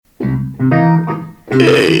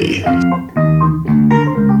Hey.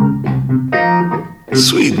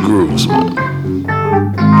 Sweet grooves, man.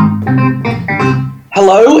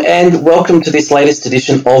 Hello and welcome to this latest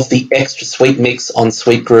edition of the Xtra Suite mix on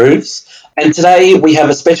Sweet Grooves. And today we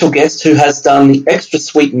have a special guest who has done the Xtra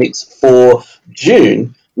Suite mix for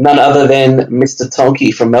June, none other than Mr.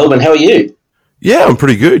 Tonky from Melbourne. How are you? Yeah, I'm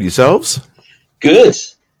pretty good. Yourselves? Good.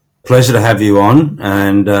 Pleasure to have you on,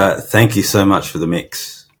 and thank you so much for the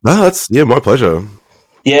mix. No, that's my pleasure.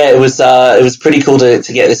 Yeah, it was pretty cool to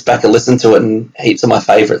get this back and listen to it, and heaps of my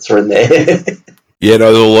favourites are in there. Yeah,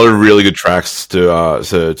 no, there's a lot of really good tracks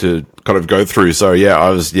to kind of go through. So yeah, I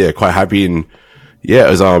was quite happy, and yeah,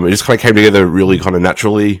 it just kind of came together really kind of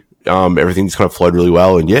naturally. Everything just kind of flowed really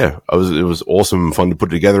well, and yeah, it was awesome, fun to put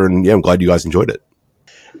together, and yeah, I'm glad you guys enjoyed it.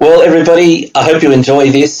 Well, everybody, I hope you enjoy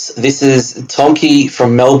this. This is Tonky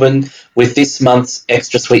from Melbourne with this month's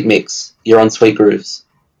Xtra Suite mix. You're on Sweet Grooves.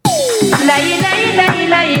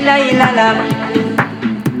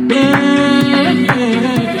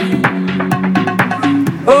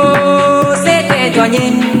 Oh, c'était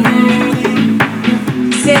gagné.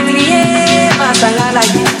 C'est crié, ma sangala.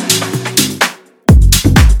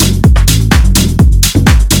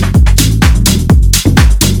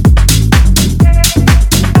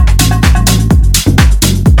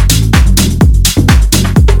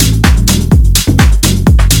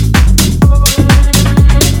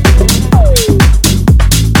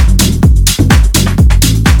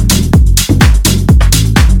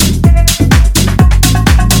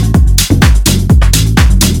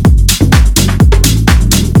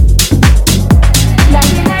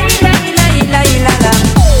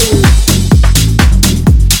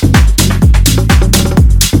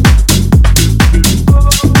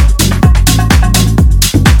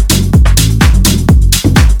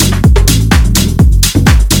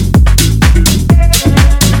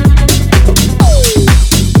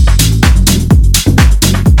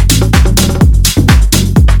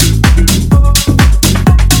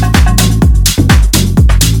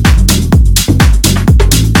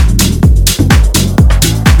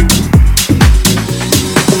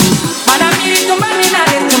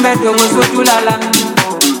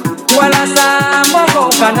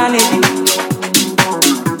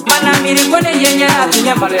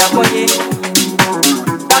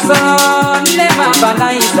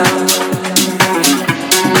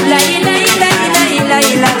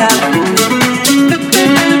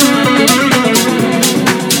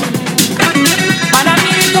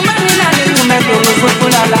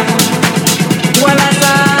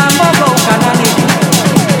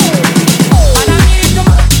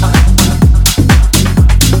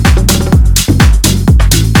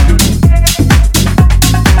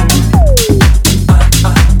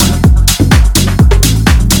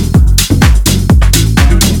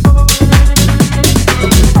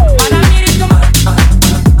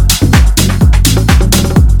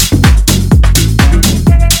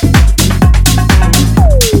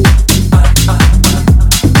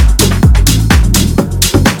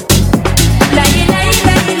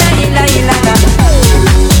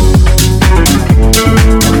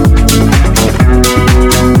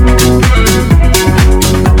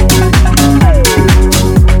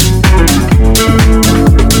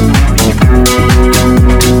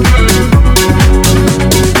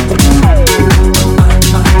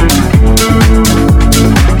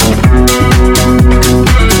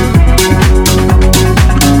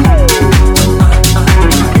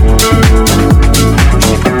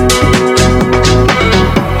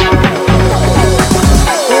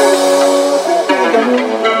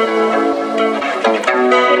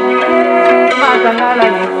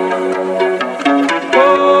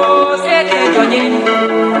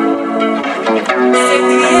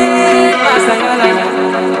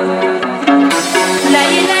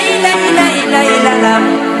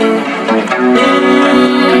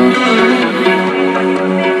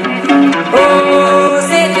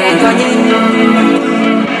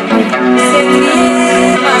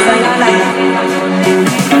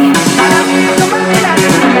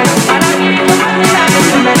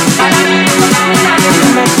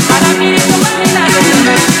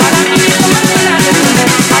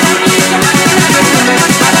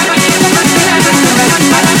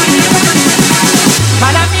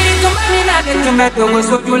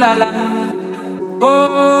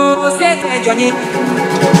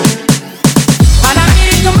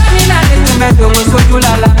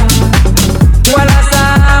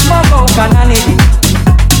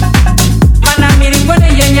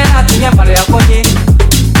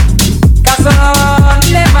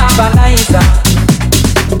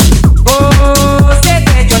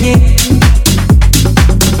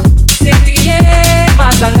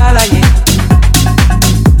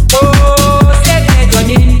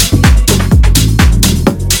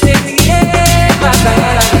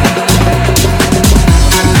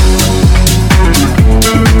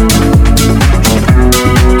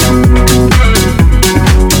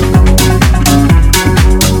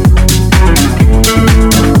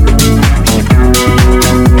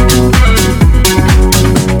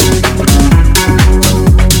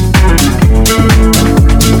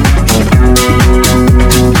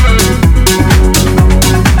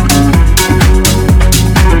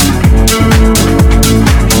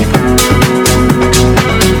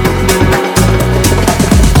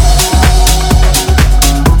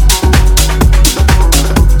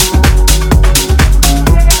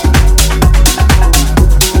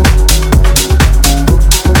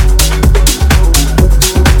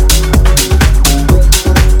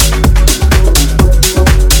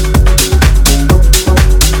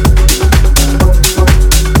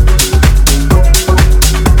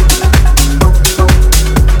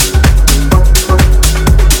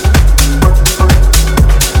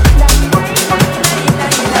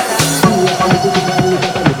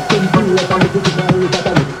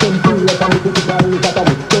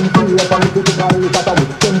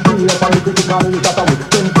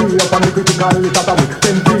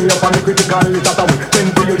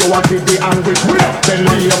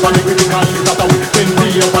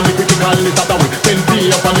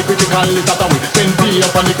 critical list that away. Send P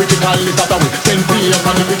up on the critical list that away. Send P up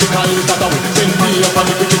on the critical list that away. Send P up on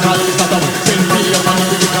the critical list that away. Send P up on the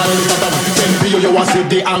critical list that away. Send P you want see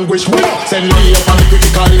the anguish. Send P up on the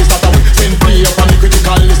critical list that away. Send P up on the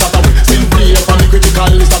critical list that away. Send P up on the critical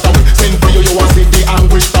list that away. Send P you want see the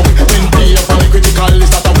anguish that away. Send P up on the critical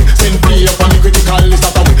list that away. Send P up on the critical list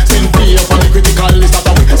that away. Send P up on the critical list that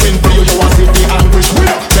away. Send P you want see the anguish.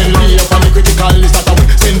 Send P up on the critical list that away.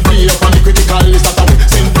 Send P up on the critical list that away.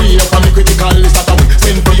 Send P up on the critical list that away.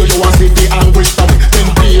 Send P you want see the anguish that away. Send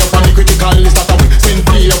P up on the critical list that away. Send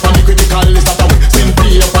P up on the critical list that away. Send P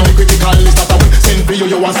up on the critical list that away. Send P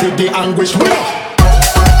you want see the anguish.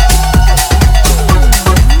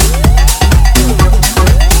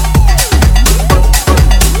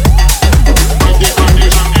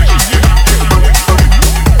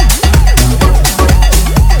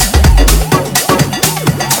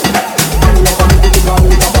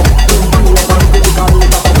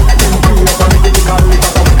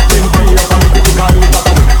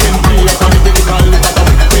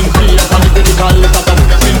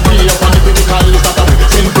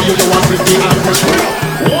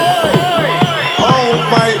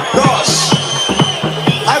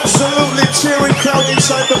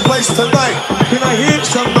 Tonight, can I hear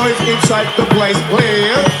some noise inside the place,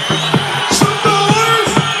 please? Some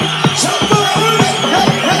noise! Some noise!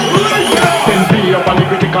 Send P up on the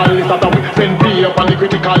critical list that away. Send P up on the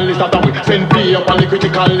critical list that away. Send P up on the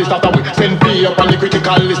critical list that away. Send P up on the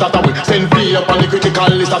critical list that away. Send P up on the critical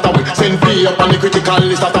list that away. Send P up on the critical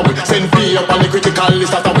list that away. Send P up on the critical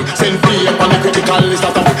list that away. Send P up on the critical list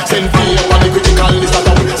that away. Send P up on the critical list that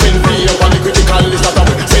away. Send P up on the critical list that away. Send P up on the critical list that away.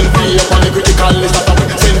 Send P up on the critical list that away. Send P up on the critical list that away. Send P up on the critical list that away. Send P up on the critical list that away. Send P up on the critical list that away. Critical list that away. Critical list that away. Critical list that away. Critical list that away. Critical list that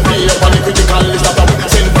away.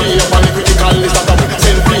 Critical list that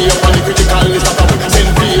away. Critical list that away. Critical list that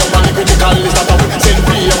away. Critical list that away.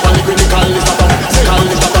 Critical list that away. Critical list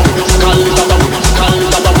that away. Critical list that away.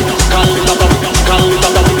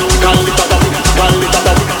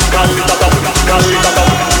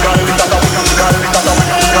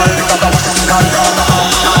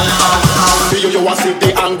 Feel you want see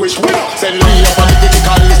the anguish. Send me up on the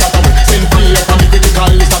critical list that away. Send me up on the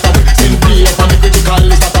critical list that away. Send me up on the critical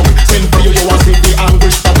list that away. Send me you want see the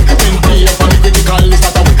anguish that away. Send me up on the critical list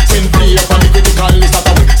that away. Send me up on the critical list that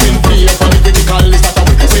away. Send me up on the critical list that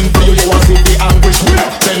away. Send me you want see the anguish.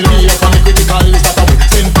 Send me up on the critical list that away.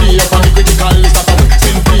 Send me up on the critical list that away.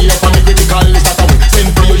 Send me up on the critical list that away. Send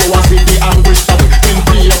me you want see the anguish that away. Send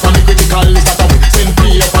me up on the critical list that away. Send me up on the critical list that away.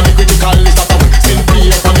 Send me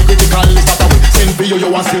up on the critical list that away. Send me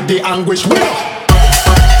you want see the anguish.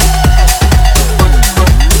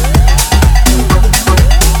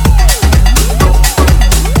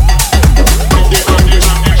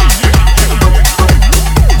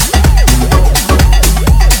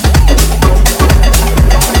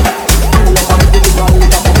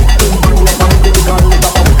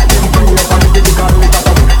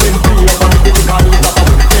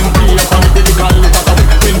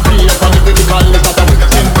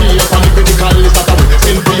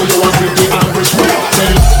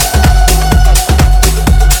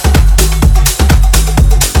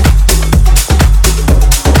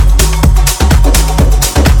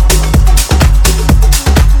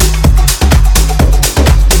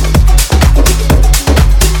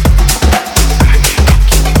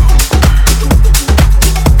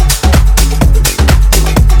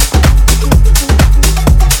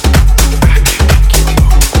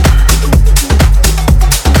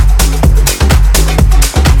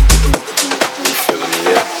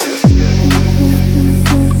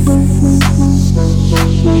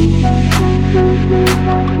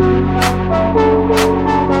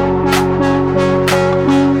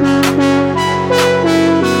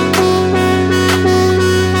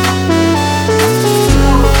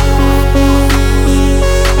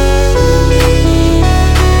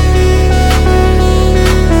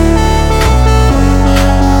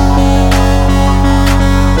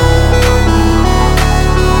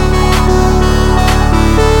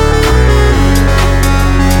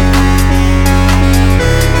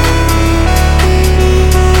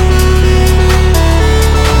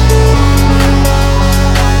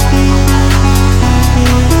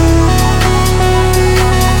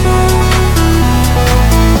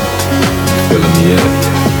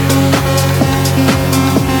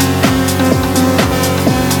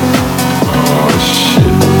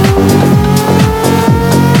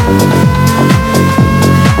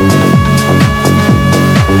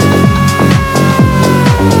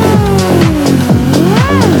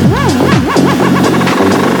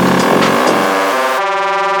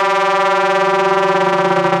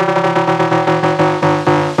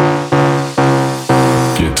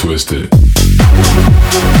 Twisted.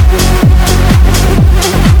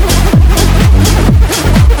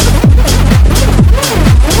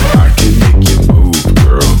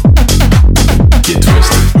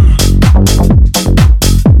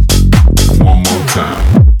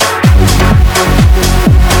 Twisted.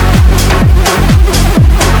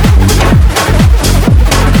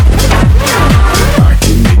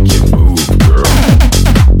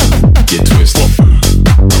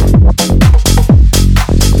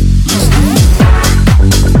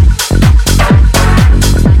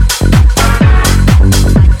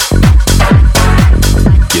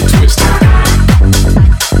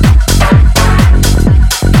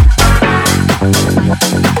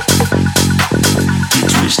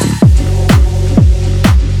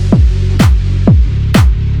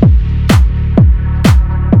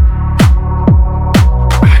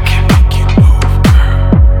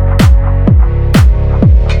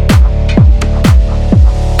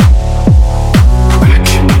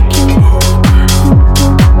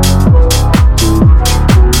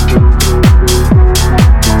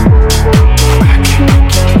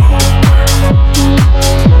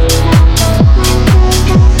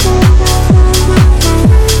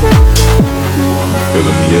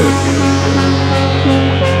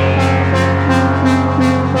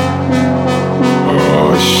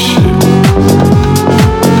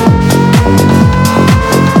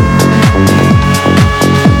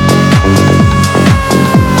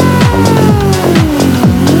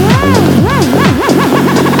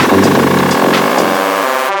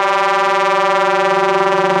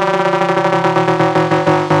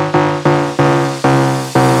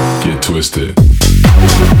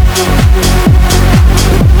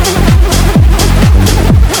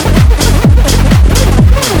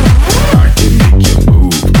 I can make you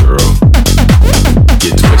move, girl.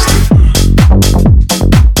 Get twisted.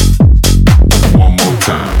 One more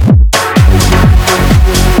time.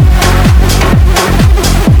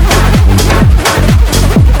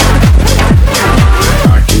 I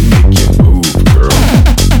can make you move, girl.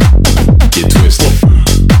 Get twisted.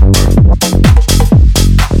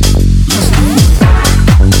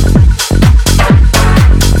 Let's do it.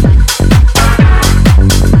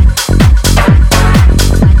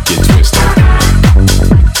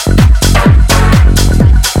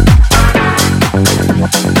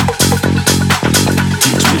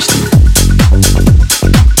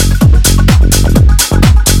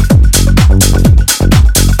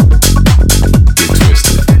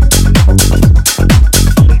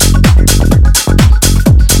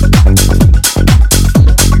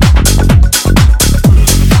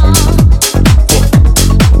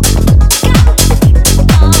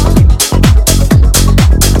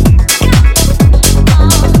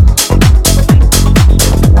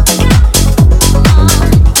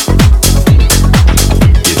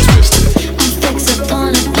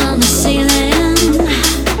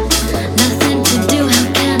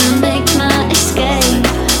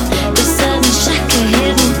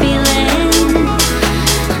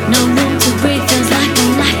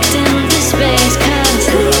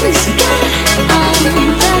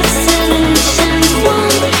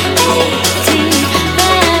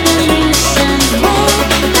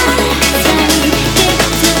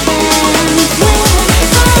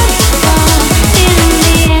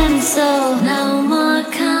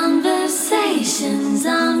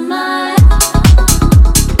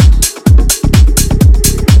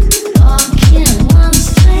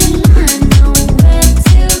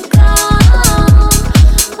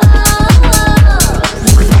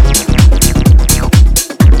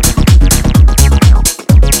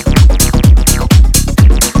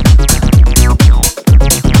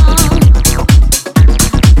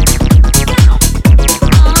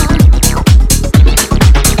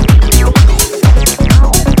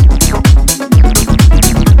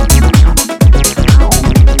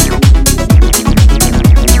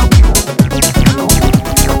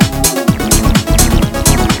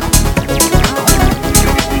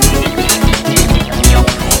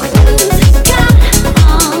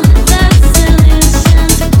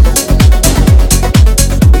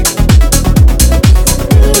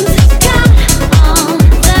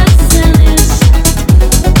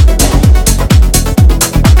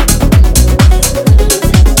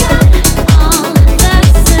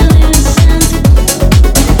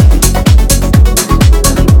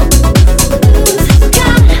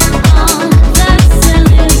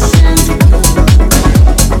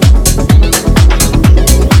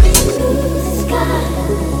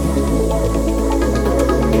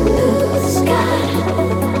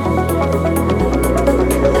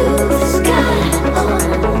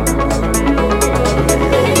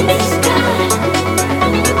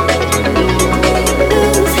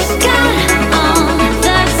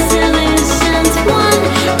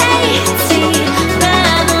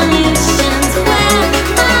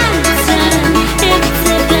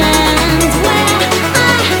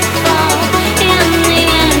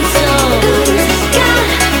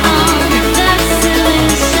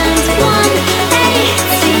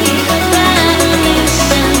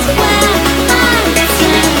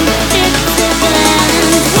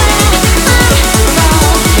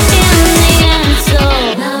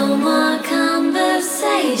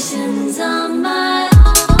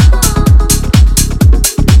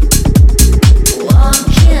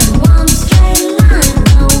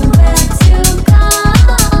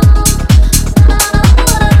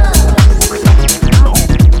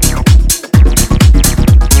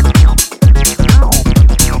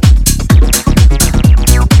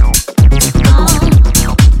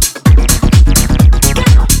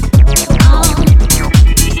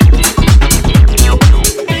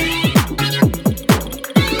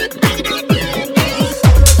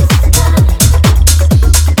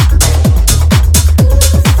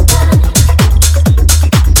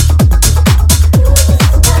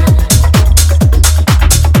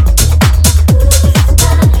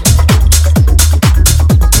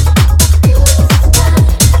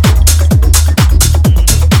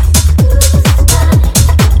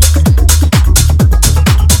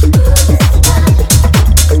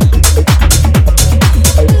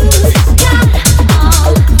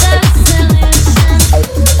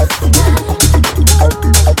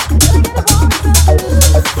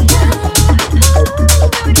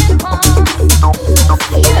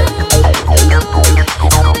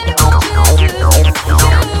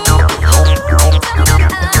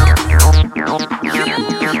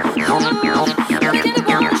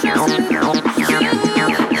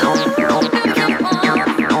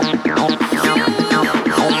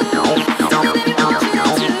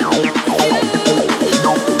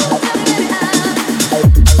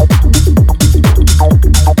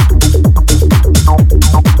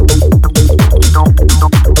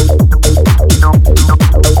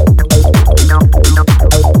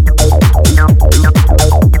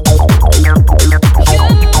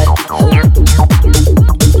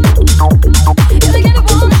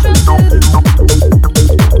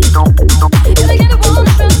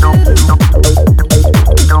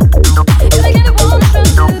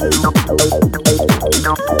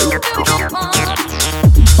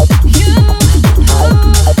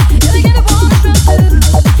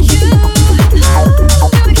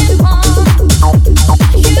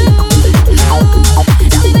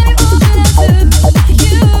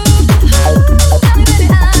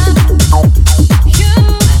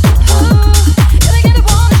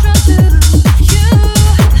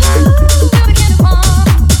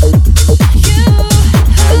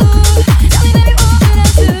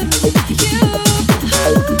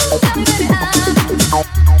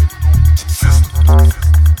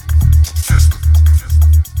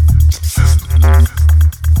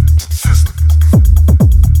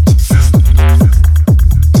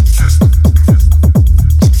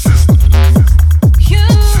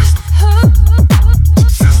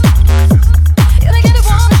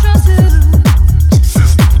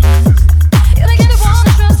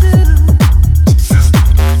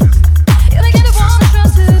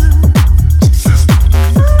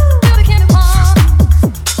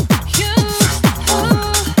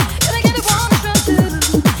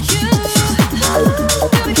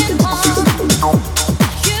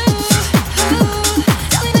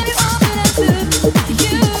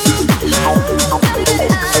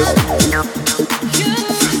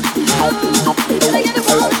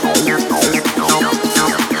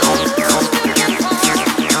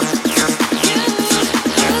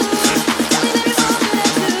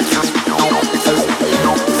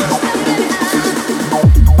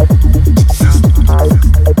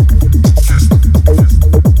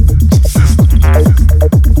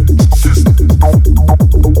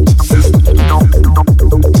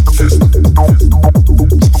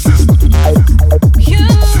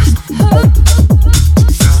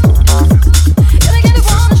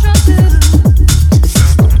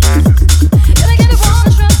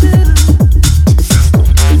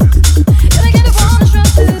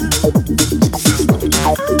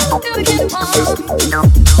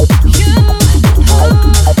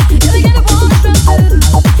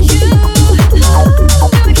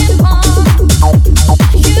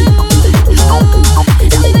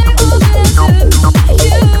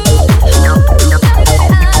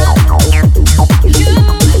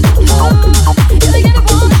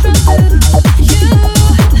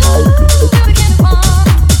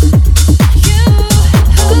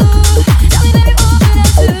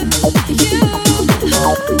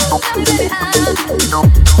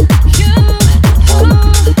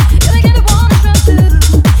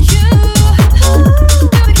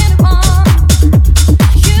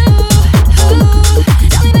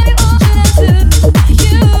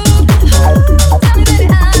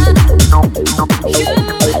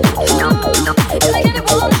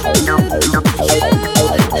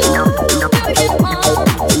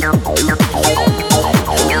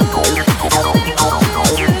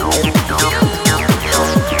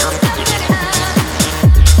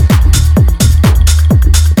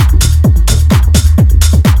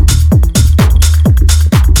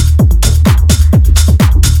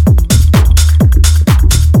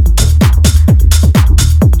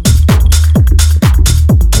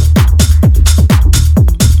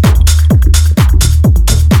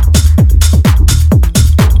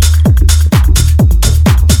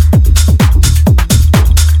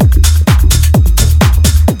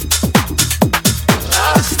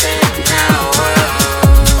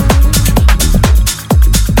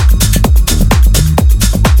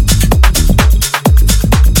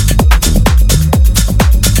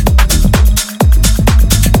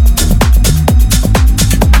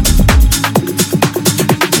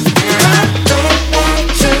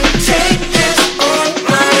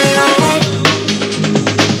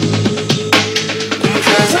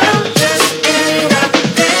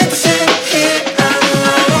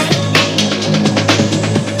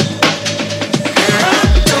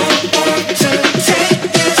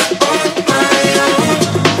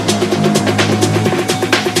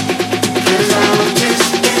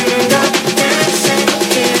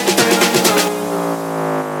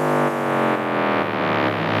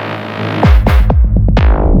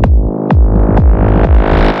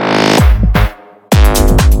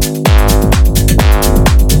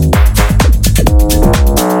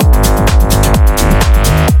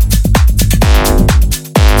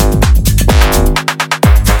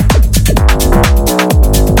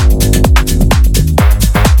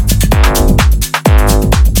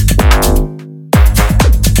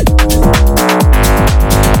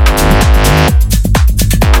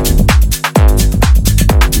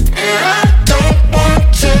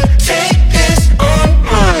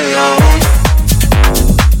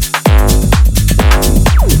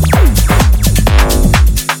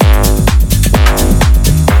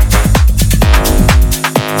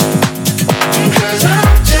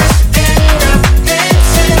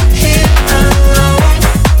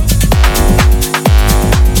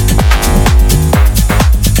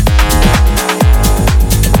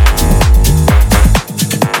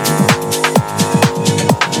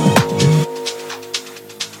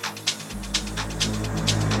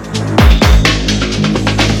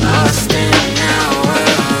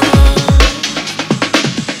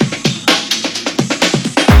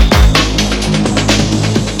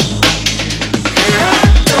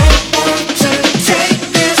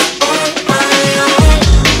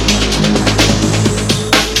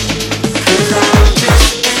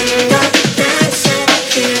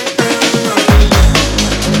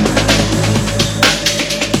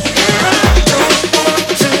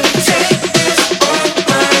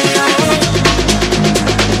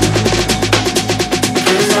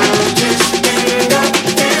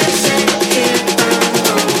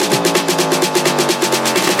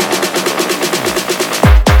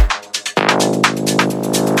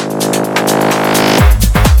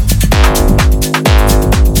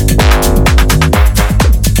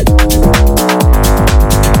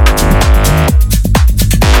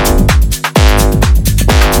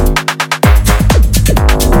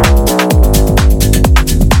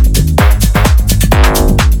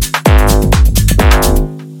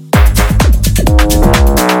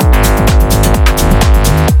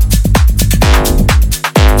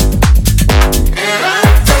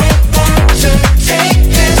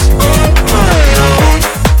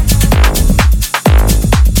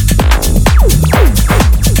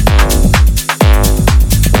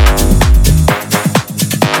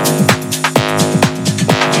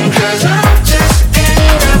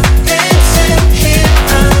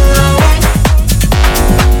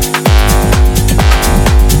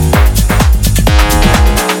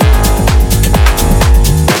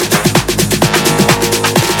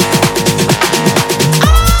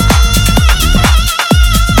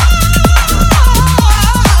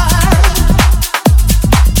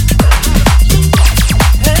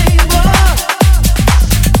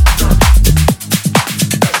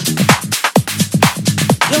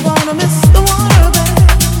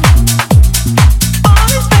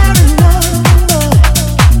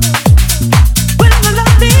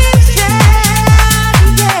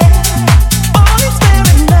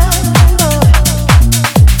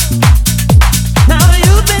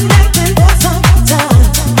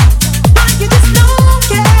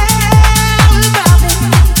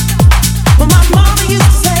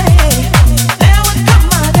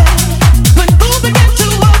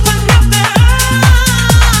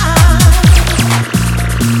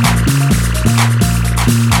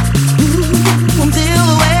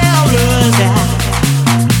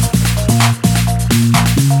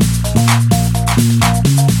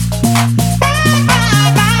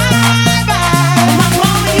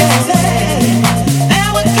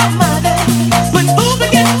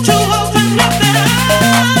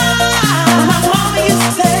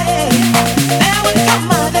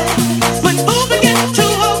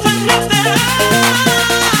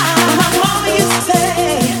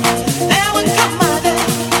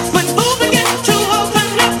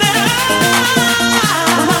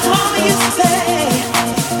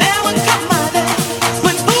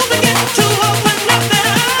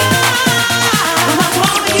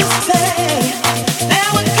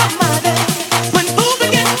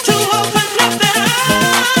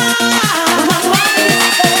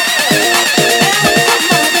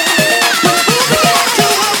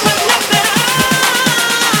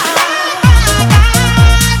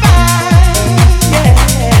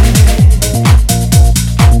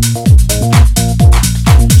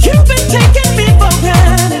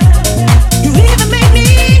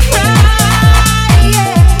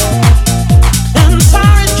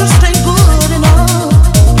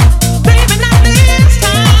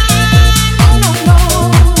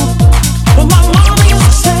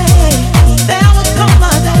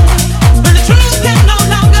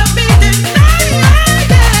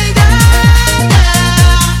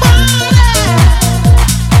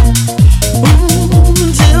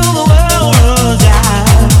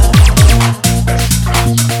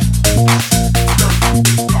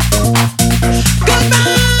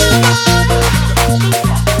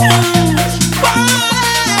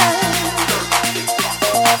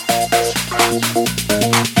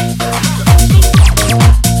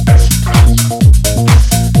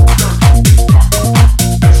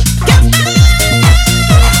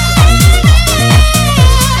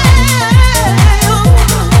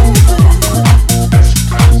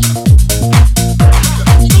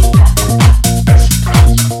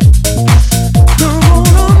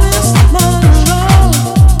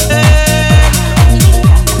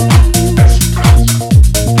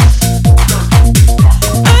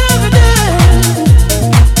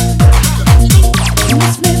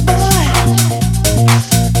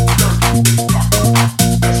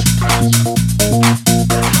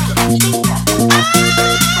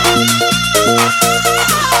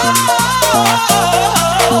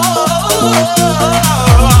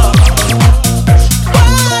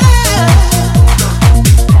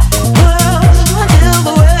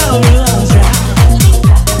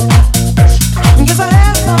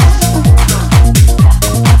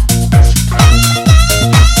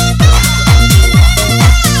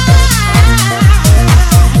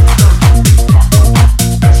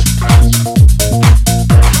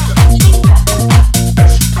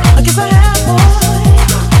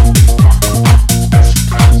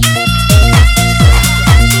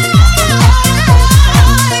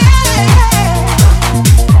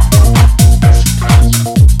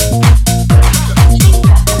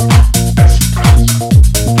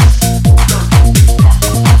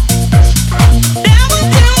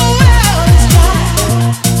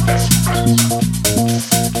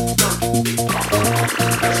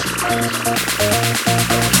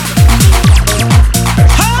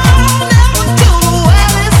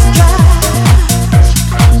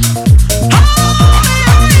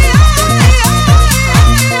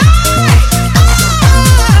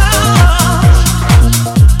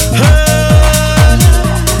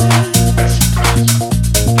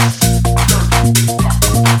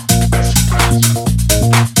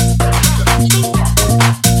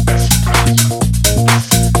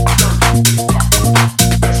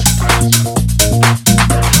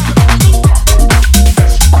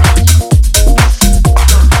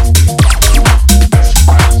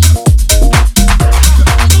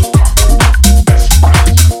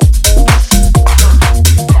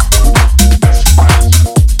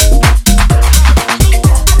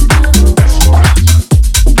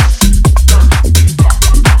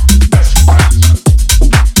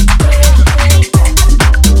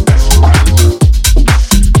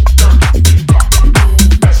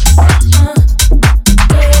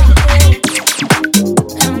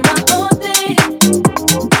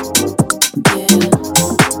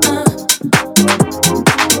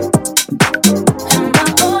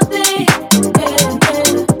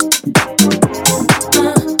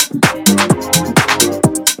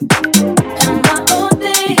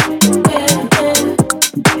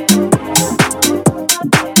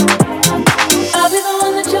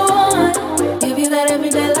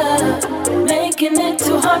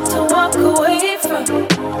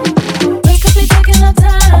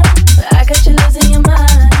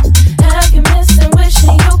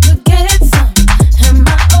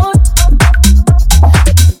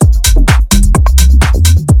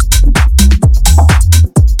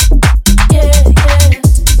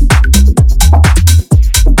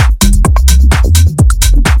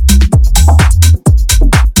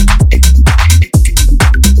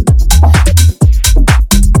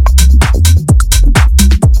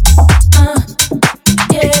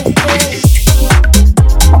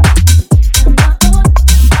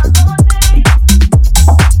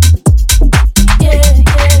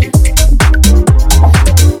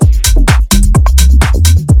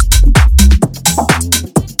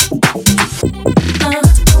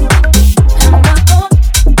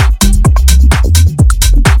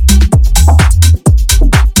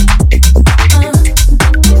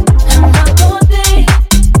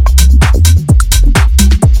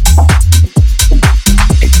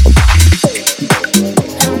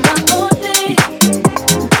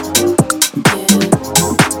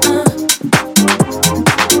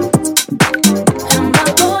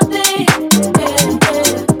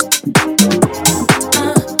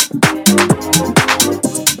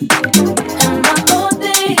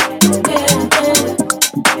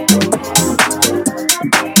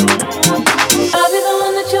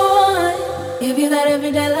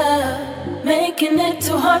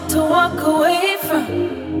 hard to walk away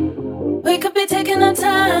from. We could be taking our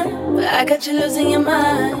time, but I got you losing your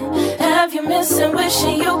mind. Have you missing,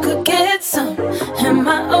 wishing you could get some? Am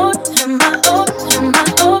I old?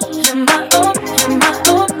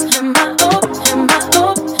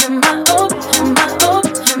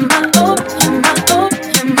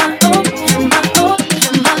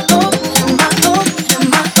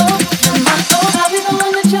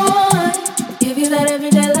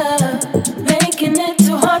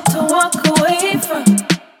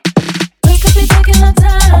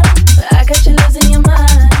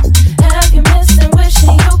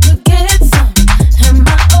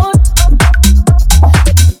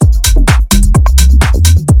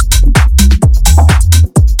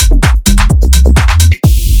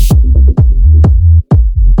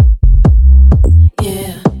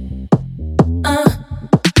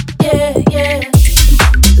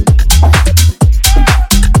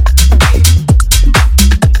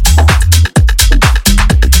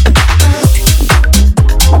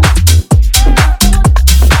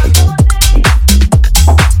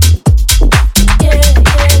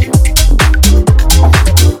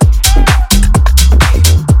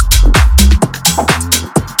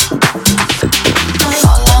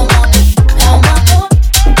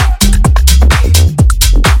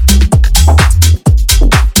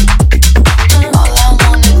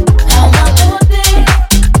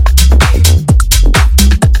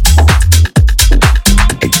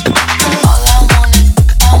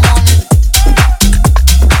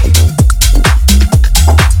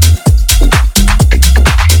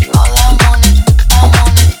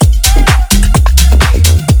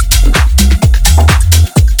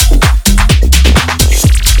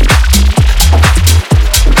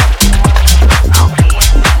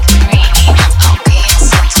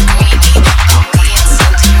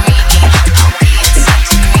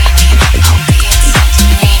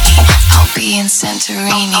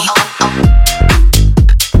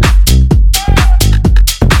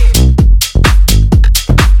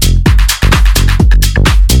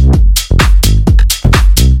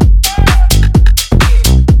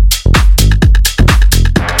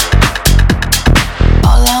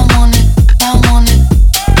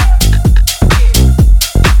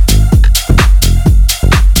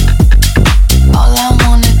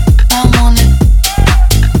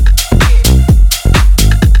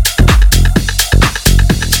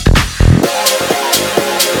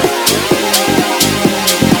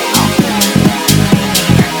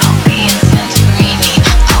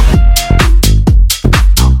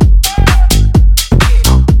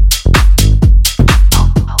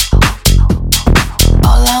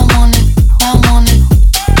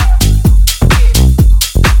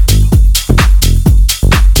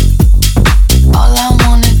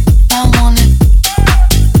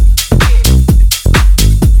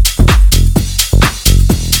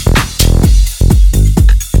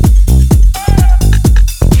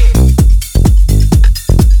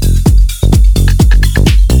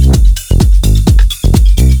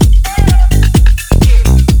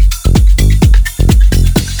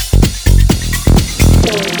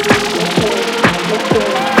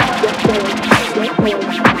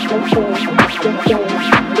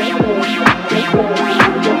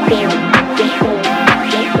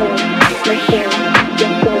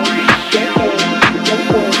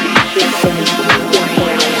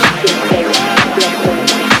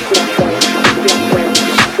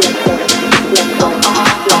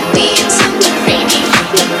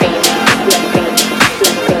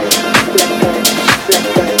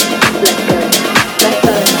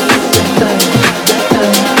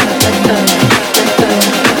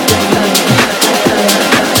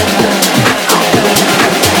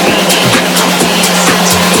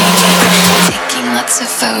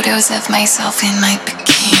 photos of myself in my bikini.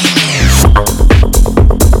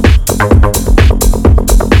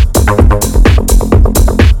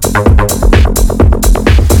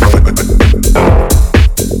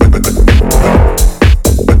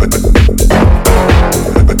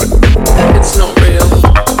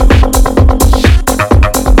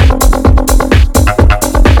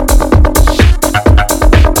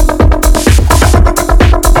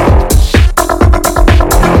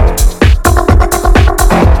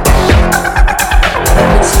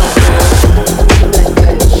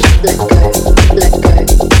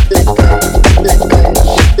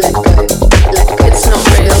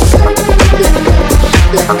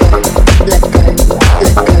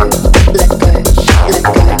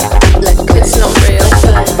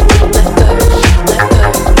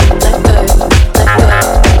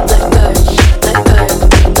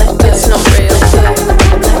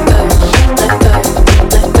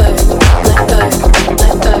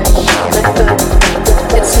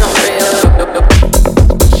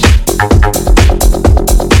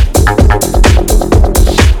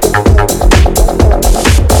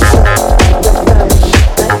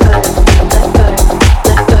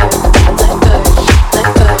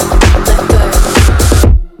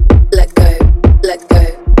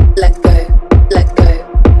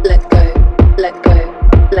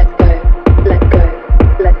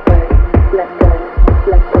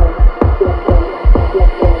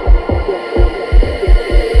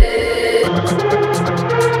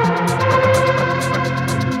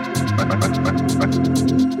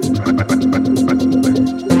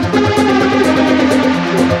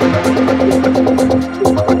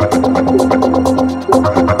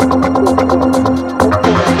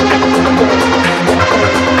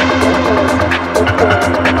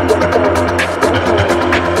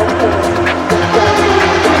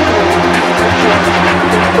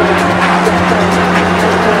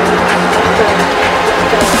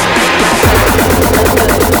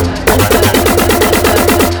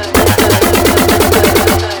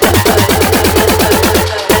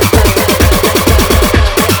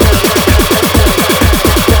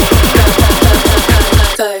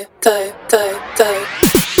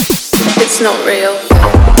 It's not real.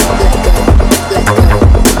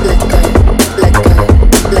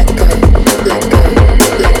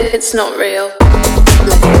 It's not real.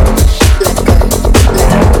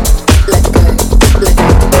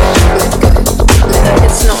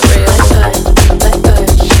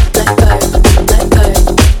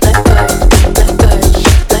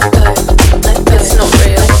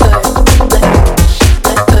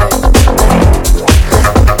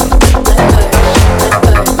 It's not real.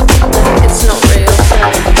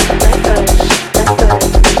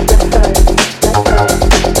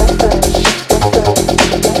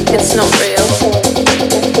 It's not real.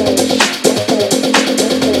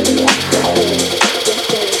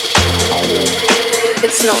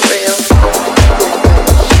 It's not real.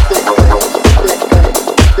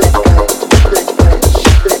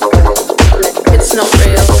 It's not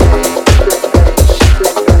real.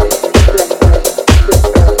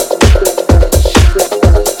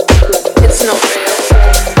 It's not real.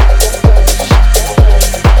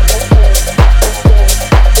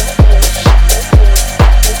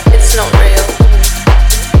 It's not real.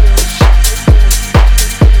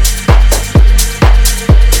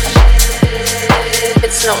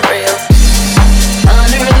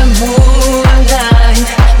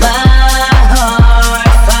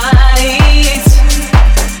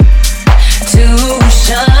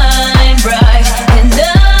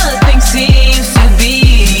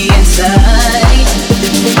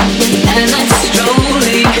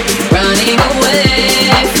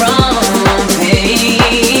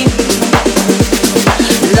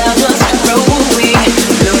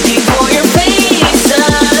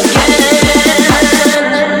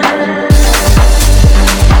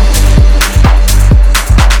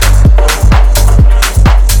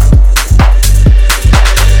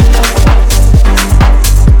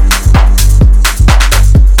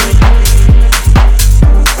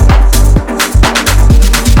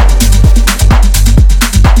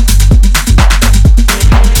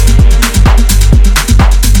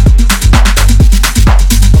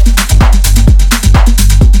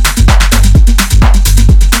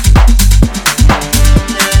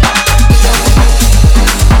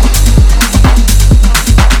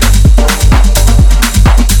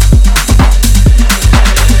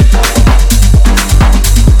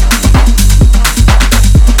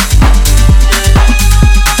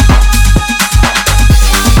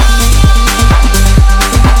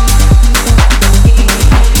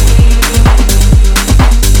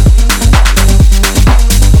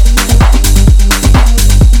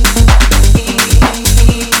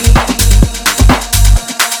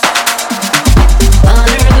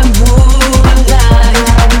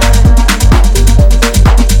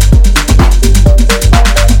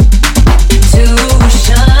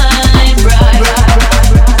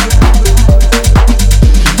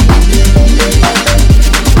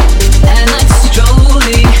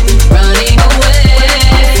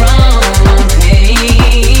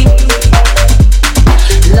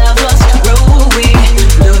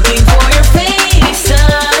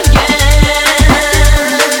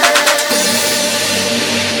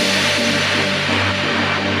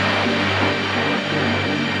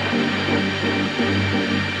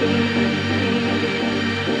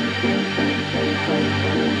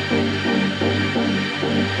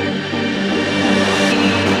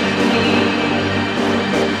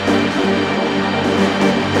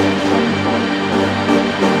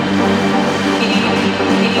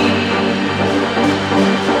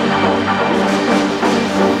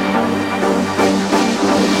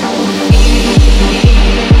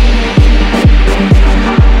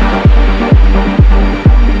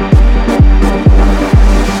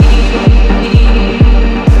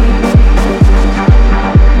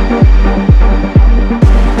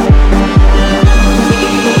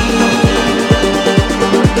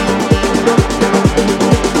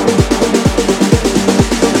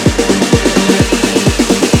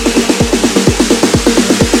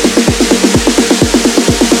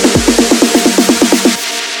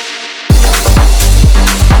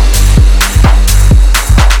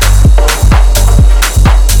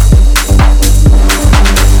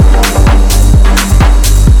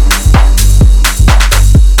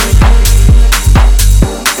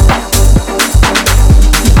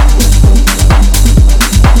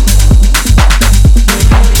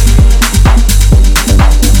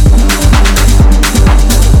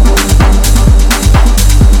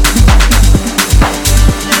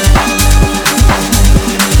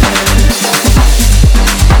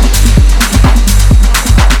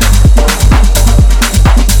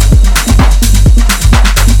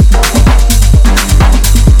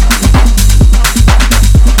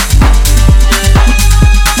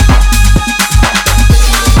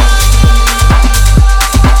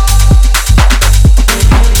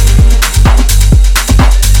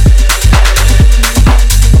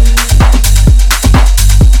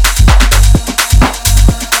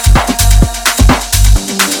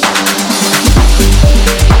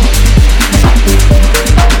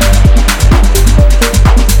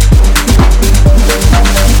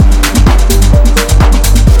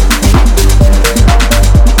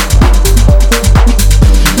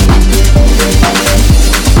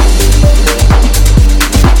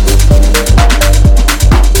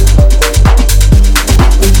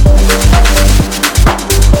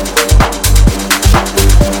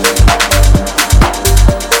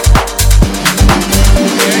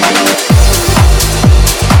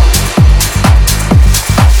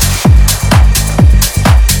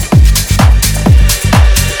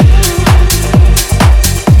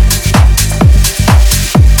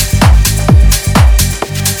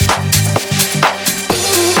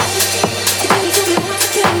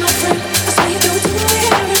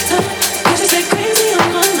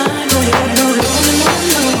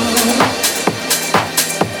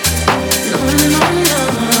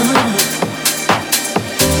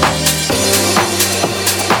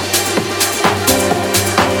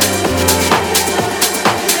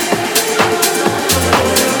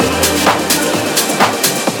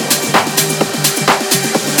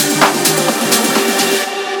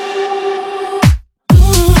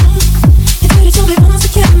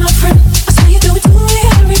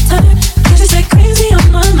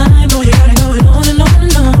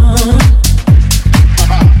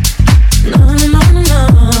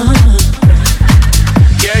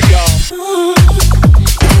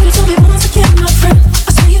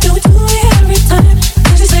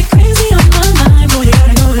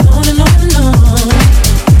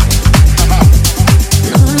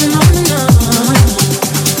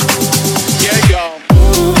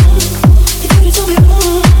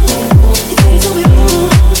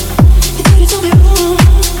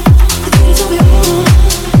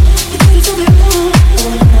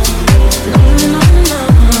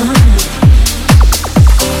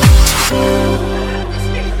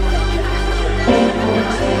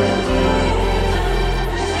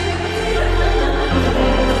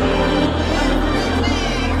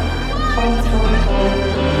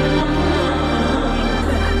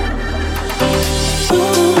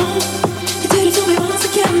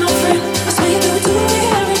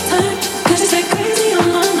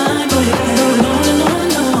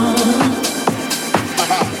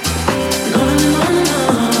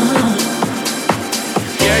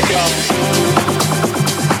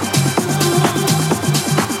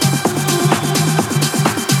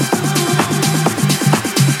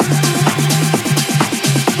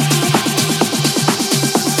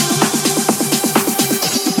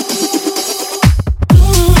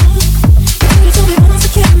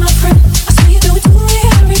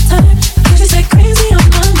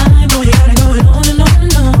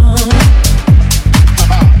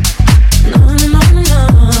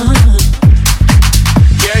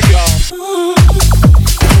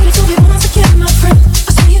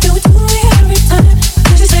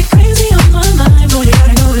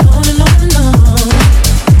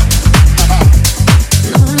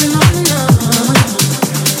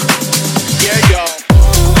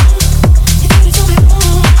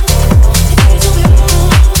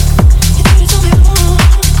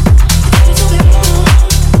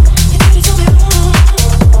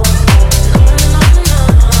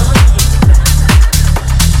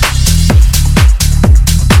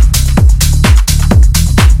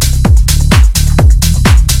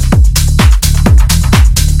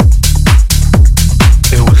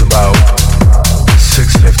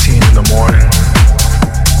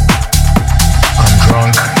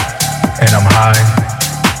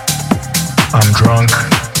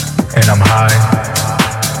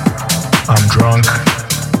 drunk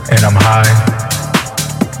and I'm high.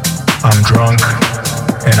 I'm drunk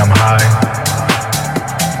and I'm high.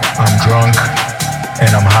 I'm drunk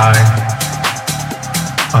and I'm high.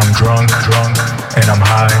 I'm drunk and I'm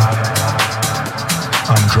high.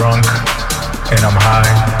 I'm drunk and I'm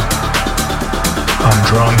high. I'm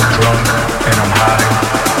drunk and I'm high.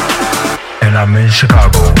 And I'm in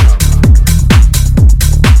Chicago.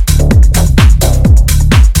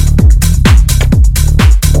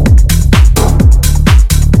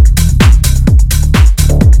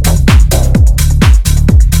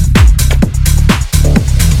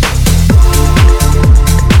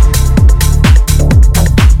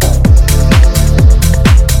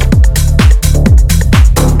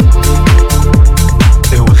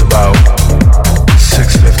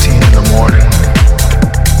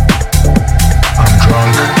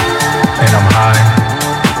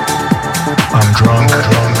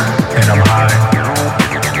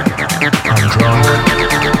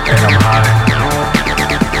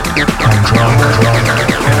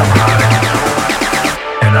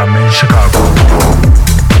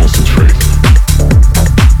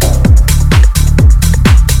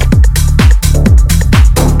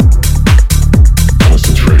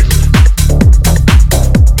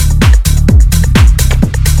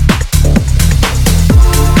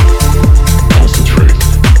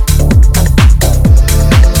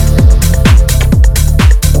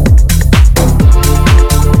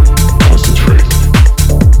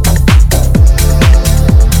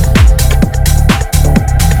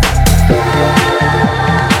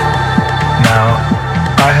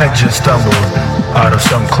 Stumbled out of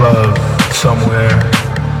some club somewhere.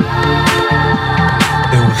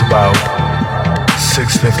 It was about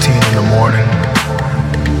 6:15 in the morning.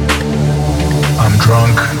 I'm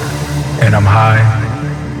drunk and I'm high.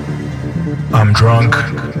 I'm drunk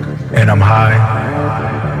and I'm high.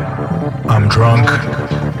 I'm drunk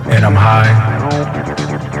and I'm high.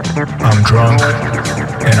 I'm drunk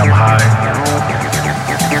and I'm high.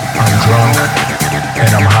 I'm drunk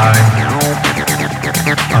and I'm high.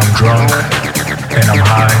 I'm drunk and I'm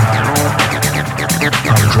high.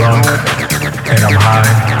 I'm drunk and I'm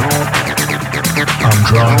high. I'm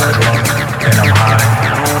drunk and I'm high.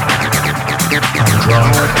 I'm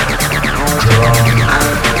drunk.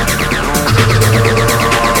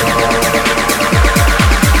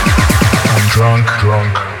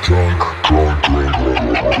 I'm drunk.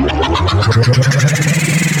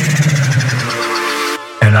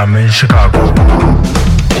 And I'm in Chicago.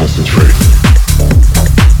 Concentrate.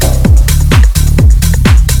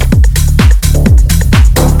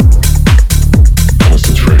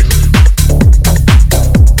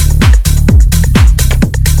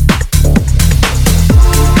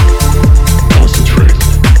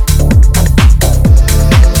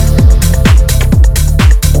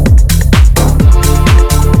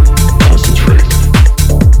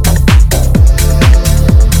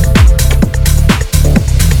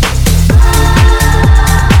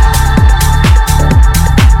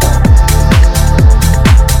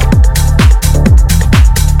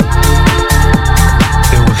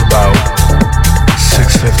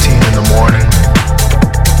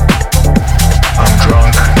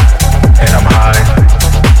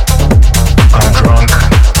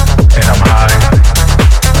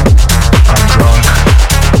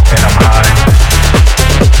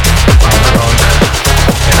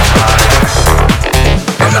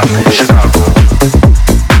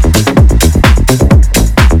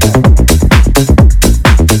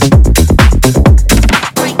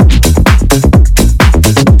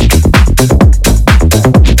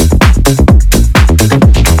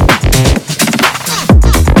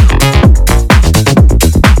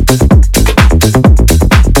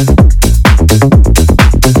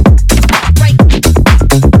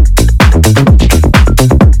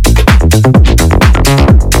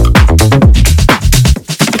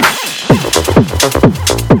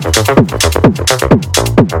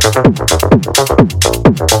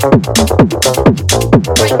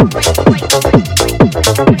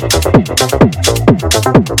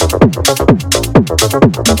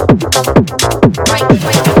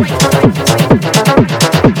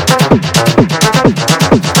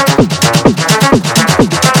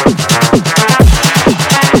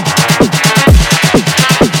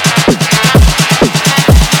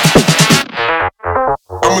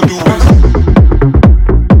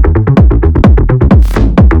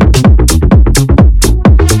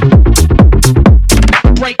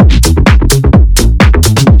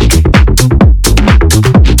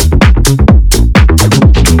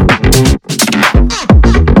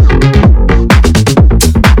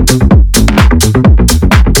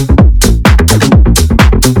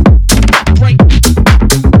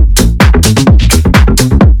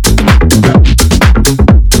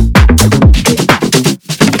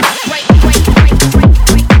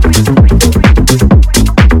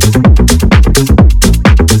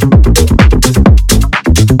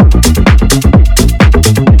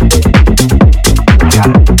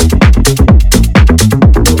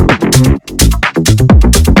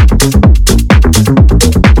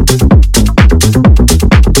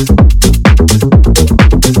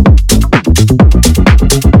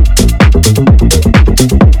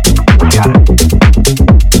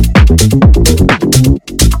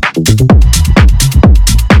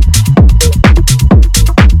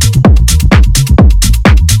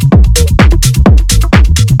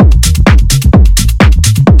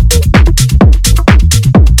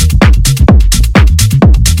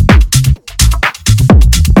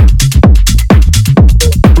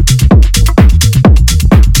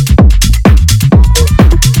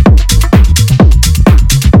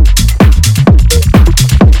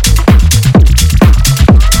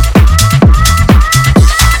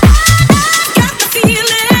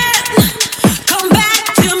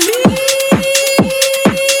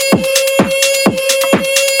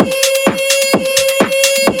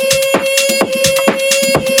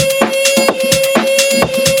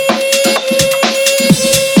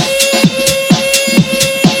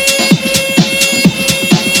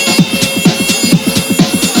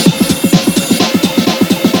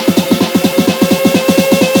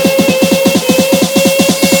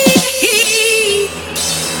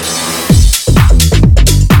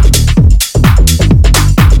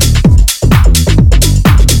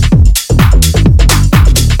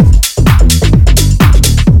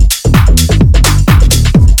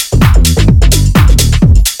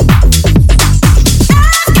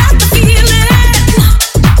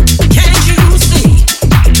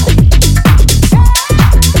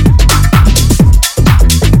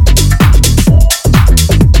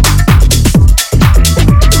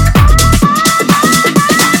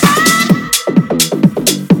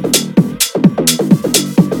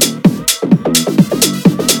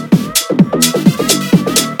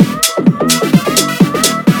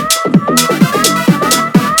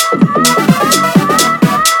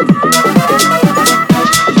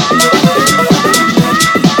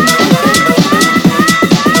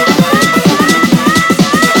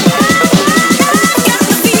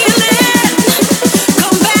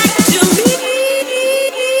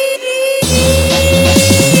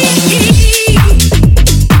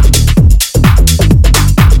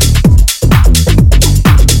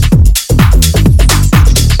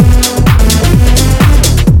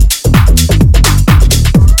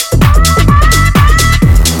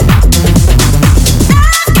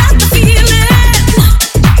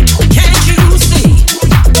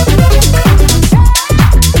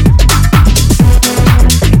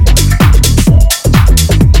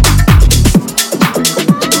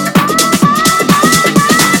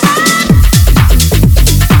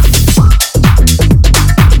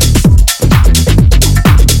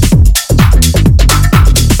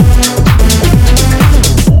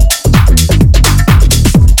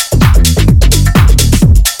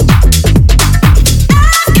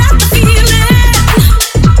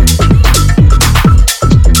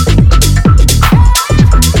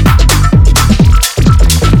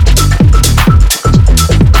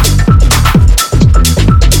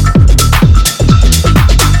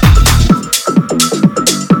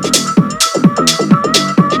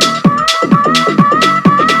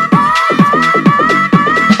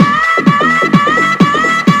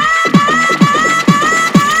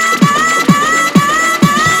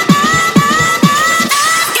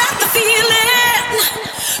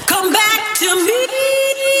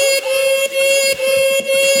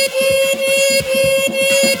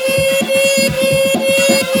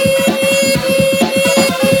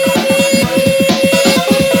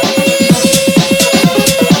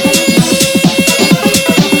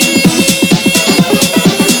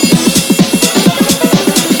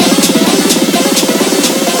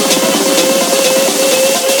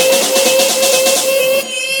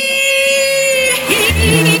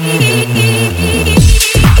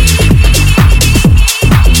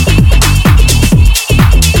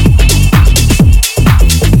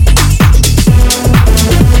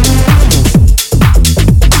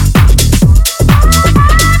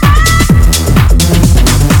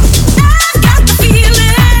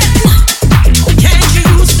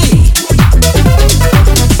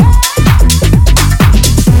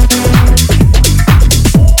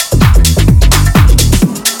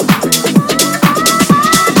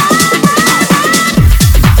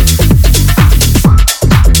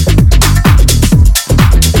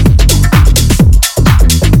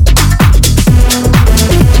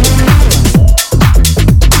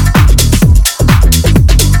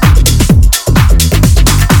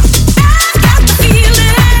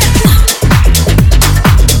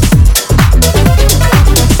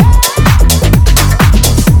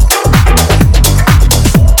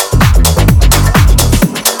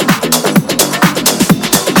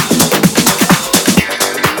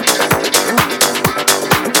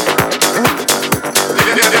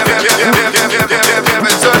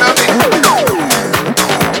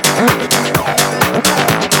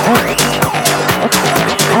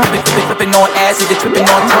 acid, the tripping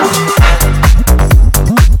on toes.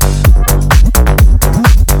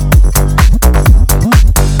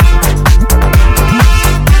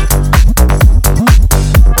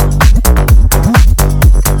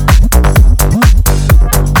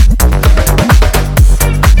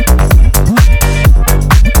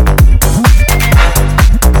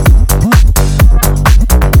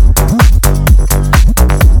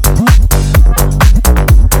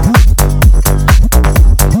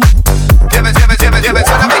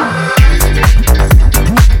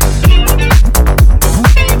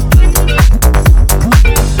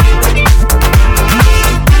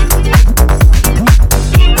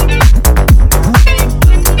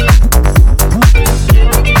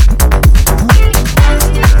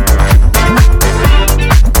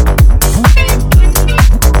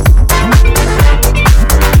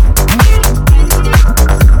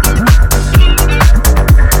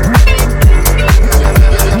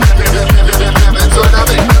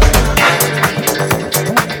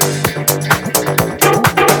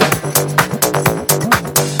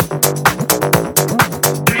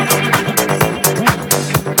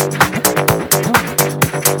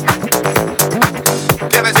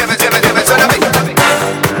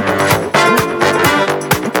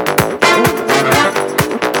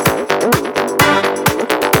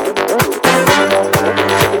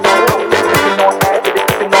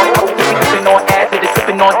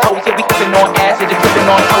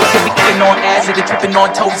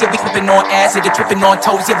 Tripping on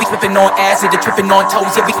toes, yeah, we tripping on acid, tripping on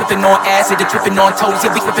toes, yeah, we tripping on acid, tripping on toes,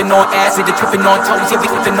 yeah, we tripping on acid, tripping on toes, yeah, we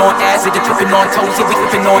tripping on acid, tripping on toes, yeah, we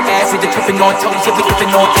tripping on acid, tripping on toes, yeah,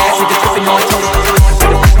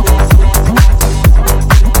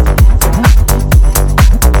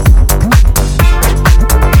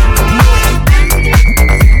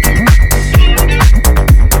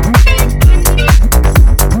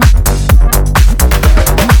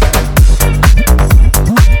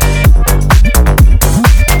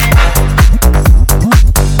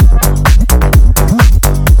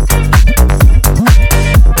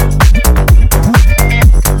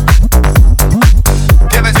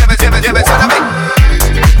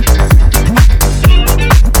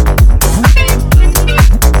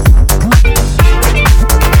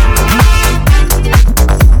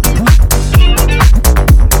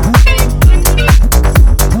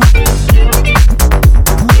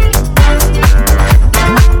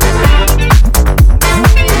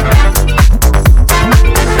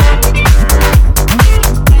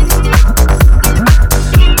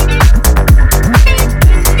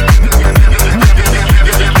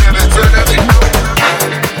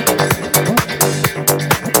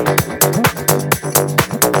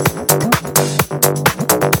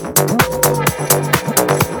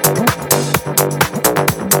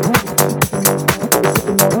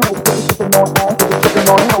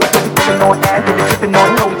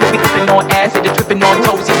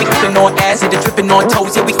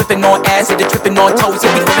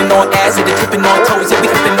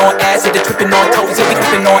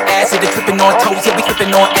 we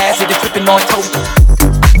tripping on acid, tripping on toes.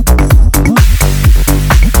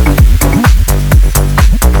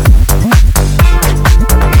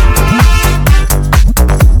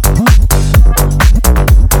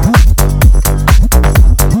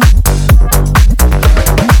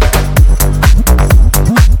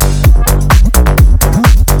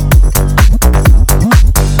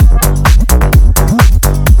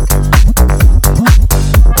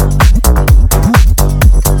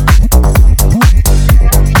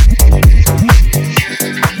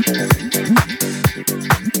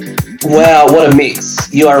 Wow, what a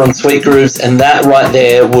mix. You are on Sweet Grooves, and that right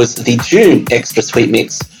there was the June Extra Sweet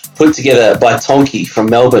mix put together by Tonky from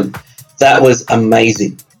Melbourne. That was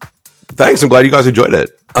amazing. Thanks, I'm glad you guys enjoyed it.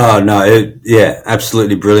 Oh, no, yeah,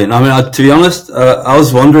 absolutely brilliant. I mean, to be honest, I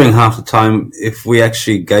was wondering half the time if we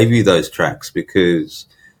actually gave you those tracks because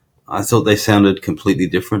I thought they sounded completely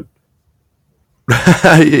different.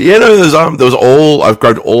 Yeah, no, there was all, I've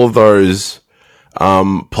grabbed all of those.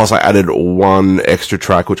 Plus I added one extra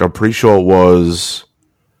track, which I'm pretty sure was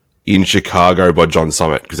In Chicago by John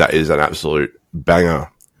Summit, because that is an absolute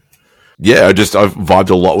banger. Yeah, I've vibed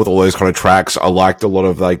a lot with all those kind of tracks. I liked a lot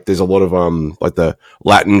of, like, there's a lot of, like the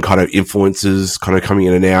Latin kind of influences kind of coming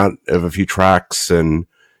in and out of a few tracks, and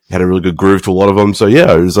had a really good groove to a lot of them. So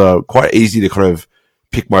yeah, it was, quite easy to kind of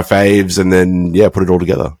pick my faves and then, yeah, put it all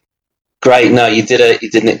together. Great. No, you did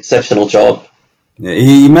an exceptional job. Yeah,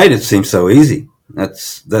 he made it seem so easy.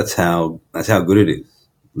 That's how good it is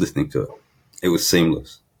listening to it. It was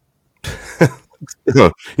seamless.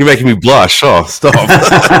 You're making me blush. Oh, stop.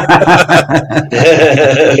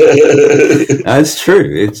 It's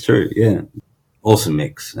true. Yeah. awesome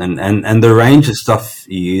mix, and the range of stuff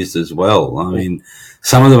you used as well. I mean,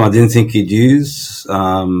 some of them I didn't think you'd use.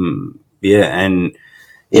 And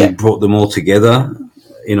you brought them all together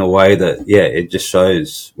in a way that it just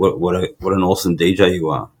shows what an awesome DJ you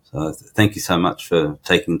are. So thank you so much for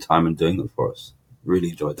taking time and doing it for us. Really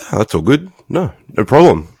enjoyed that. Oh, that's all good. No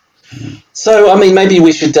problem. So, I mean, maybe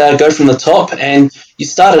we should go from the top. And you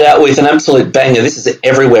started out with an absolute banger. This is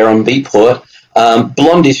everywhere on Beatport.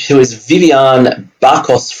 Blondish, who is Vivian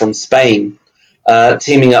Barcos from Spain,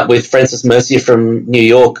 teaming up with Francis Mercier from New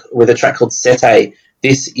York with a track called Sete.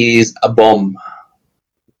 This is a bomb.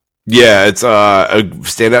 Yeah, it's a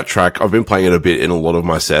standout track. I've been playing it a bit in a lot of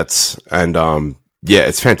my sets, and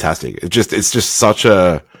it's fantastic. It's just such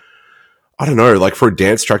a, I don't know, like for a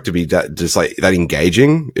dance track to be that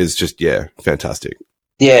engaging is just fantastic.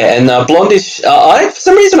 Yeah, and Blondish, for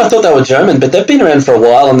some reason I thought they were German, but they've been around for a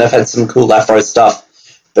while and they've had some cool Afro stuff.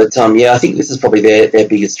 But I think this is probably their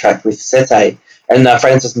biggest track with Sete. And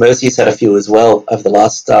Francis Mercier's had a few as well over the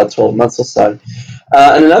last 12 months or so.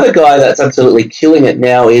 And another guy that's absolutely killing it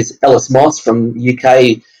now is Ellis Moss from the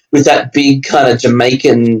UK with that big kind of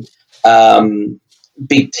Jamaican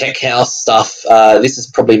big tech house stuff. This is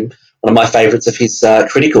probably one of my favourites of his,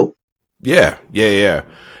 Critical. Yeah.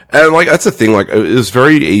 And like that's the thing, like it was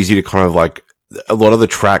very easy to kind of like a lot of the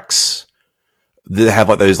tracks that have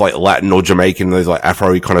like those like Latin or Jamaican, those like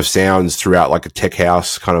Afro-y kind of sounds throughout like a tech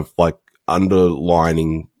house kind of like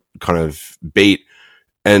underlining kind of beat.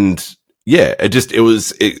 And they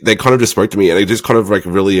kind of just spoke to me and it just kind of like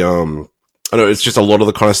really, I don't know, it's just a lot of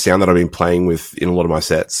the kind of sound that I've been playing with in a lot of my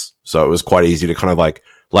sets. So it was quite easy to kind of like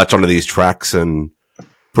latch onto these tracks and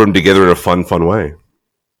put them together in a fun way.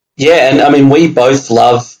 Yeah, and I mean, we both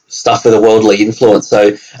love stuff with a worldly influence,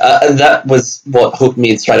 so that was what hooked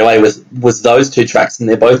me in straight away was those two tracks, and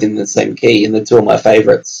they're both in the same key, and they're two of my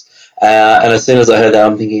favourites. And as soon as I heard that,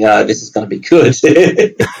 I'm thinking, this is going to be good.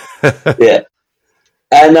 Yeah.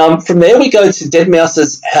 And from there we go to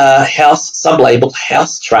Deadmau5's house sub-label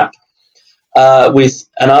House Trap with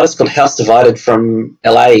an artist called House Divided from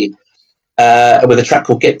LA with a track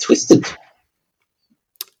called Get Twisted.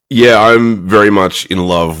 Yeah, I'm very much in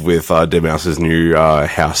love with Deadmau5's new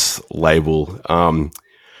house label.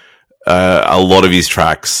 A lot of his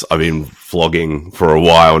tracks I've been flogging for a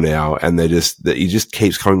while now, and he just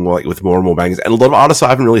keeps coming like with more and more bangers, and a lot of artists I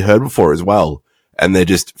haven't really heard before as well, and they're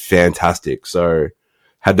just fantastic. So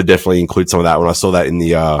had to definitely include some of that when I saw that in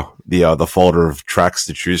the folder of tracks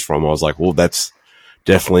to choose from. I was like, well, that's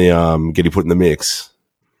definitely getting put in the mix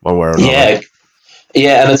one way or another.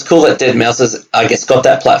 Yeah, and it's cool that Deadmau5 has, I guess, got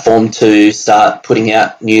that platform to start putting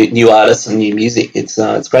out new artists and new music. It's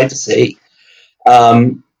great to see.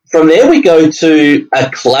 From there we go to a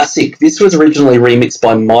classic. This was originally remixed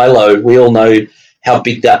by Milo. We all know how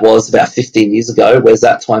big that was about 15 years ago. Where's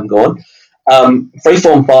that time gone?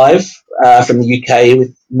 Freeform 5 from the UK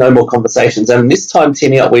with No More Conversations, and this time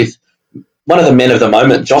teaming up with one of the men of the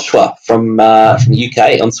moment, Joshua from the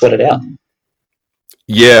UK on Sweat It Out.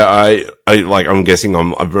 Yeah, I'm guessing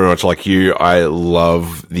I'm very much like you. I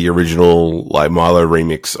love the original like Milo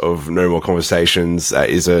remix of No More Conversations. That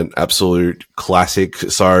is an absolute classic.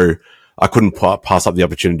 So I couldn't pass up the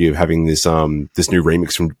opportunity of having this this new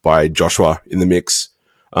remix by Joshua in the mix.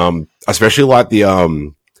 Especially like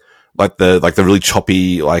the really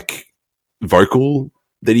choppy like vocal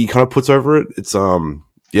that he kind of puts over it. It's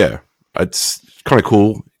it's kind of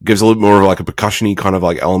cool. Gives a little more of like a percussion-y kind of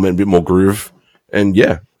like element, a bit more groove. And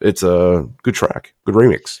yeah, it's a good track, good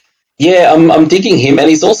remix. Yeah, I'm digging him, and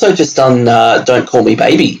he's also just done "Don't Call Me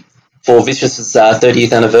Baby" for Vicious's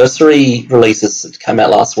 30th anniversary releases that came out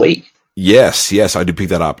last week. Yes, I did pick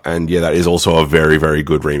that up, and yeah, that is also a very, very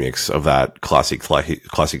good remix of that classic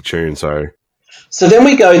tune. So then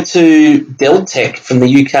we go to Deltec from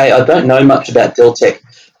the UK. I don't know much about Deltec.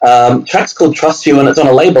 Track's called Trust You, and it's on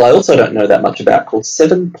a label I also don't know that much about called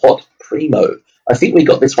 7 Pot Primo. I think we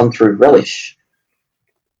got this one through Relish.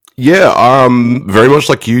 Yeah, very much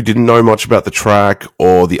like you, didn't know much about the track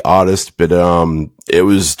or the artist, but it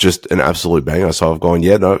was just an absolute banger. So I've gone,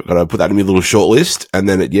 gotta put that in my little short list, and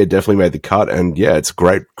then it definitely made the cut. And yeah, it's a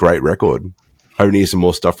great record. Hoping to hear some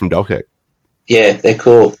more stuff from Deltec. Yeah, they're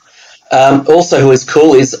cool. Also, who is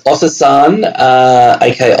cool is Osasan,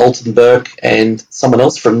 aka Alton Burke, and someone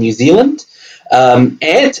else from New Zealand. And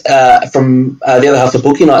from the other half of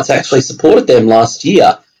Bookie Nights actually supported them last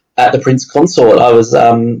year at the Prince Consort. I was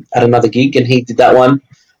at another gig and he did that one.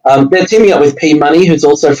 They're teaming up with P Money, who's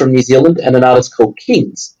also from New Zealand, and an artist called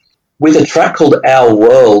Kings, with a track called Our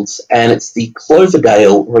Worlds, and it's the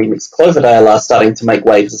Cloverdale remix. Cloverdale are starting to make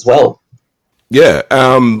waves as well. Yeah,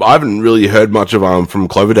 I haven't really heard much of from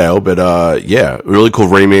Cloverdale, but yeah, really cool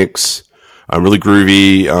remix, really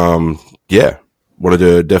groovy. Yeah, wanted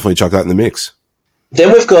to definitely chuck that in the mix.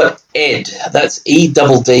 Then we've got Ed. That's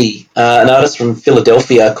EDD, an artist from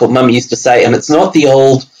Philadelphia called Mummy Used to Say, and it's not the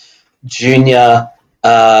old Junior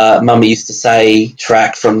Mummy Used to Say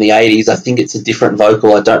track from the 80s. I think it's a different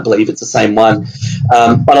vocal. I don't believe it's the same one.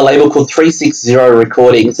 On a label called 360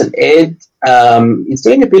 Recordings, and Ed is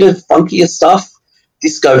doing a bit of funkier stuff,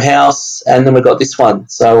 disco house, and then we've got this one.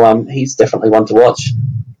 So he's definitely one to watch.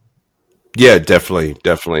 Yeah,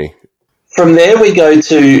 definitely. From there we go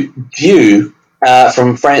to Dew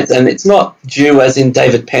from France, and it's not Dew as in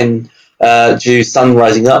David Penn, Dew Sun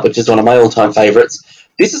Rising Up, which is one of my all-time favourites.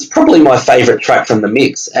 This is probably my favourite track from the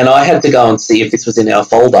mix, and I had to go and see if this was in our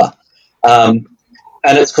folder. And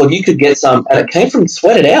it's called You Could Get Some, and it came from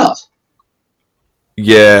Sweat It Out.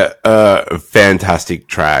 Yeah, fantastic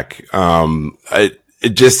track.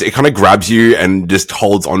 It kind of grabs you and just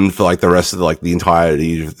holds on for like the rest of the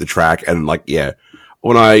entirety of the track. And like, yeah,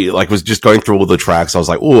 when I was just going through all the tracks, I was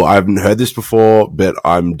like, oh, I haven't heard this before, but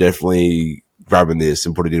I'm definitely grabbing this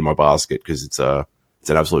and putting it in my basket because it's an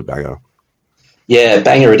absolute banger. Yeah,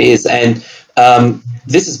 banger it is. And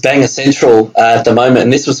this is banger central at the moment,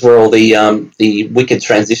 and this was where all the wicked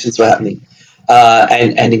transitions were happening.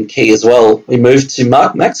 And in key as well. We moved to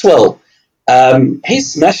Mark Maxwell.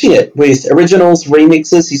 He's smashing it with originals,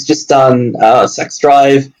 remixes. He's just done Sax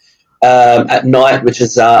Drive at Night, which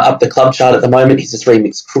is up the club chart at the moment. He's just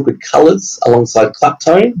remixed Crooked Colours alongside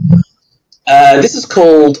Claptone. This is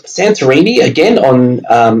called Santorini, again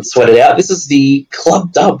on Sweat It Out. This is the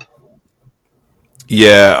club dub.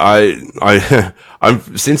 Yeah,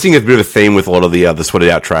 I'm sensing a bit of a theme with a lot of the Sweat It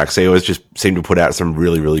Out tracks. They always just seem to put out some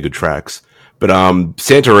really, really good tracks. But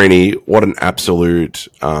Santorini, what an absolute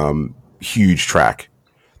huge track.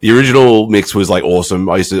 The original mix was like awesome.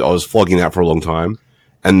 I was flogging that for a long time.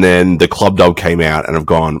 And then the club dub came out and I've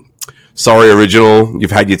gone, sorry, original,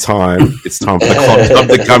 you've had your time. It's time for the club dub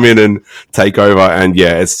to come in and take over. And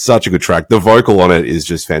yeah, it's such a good track. The vocal on it is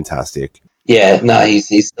just fantastic. Yeah, no,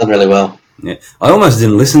 he's done really well. Yeah, I almost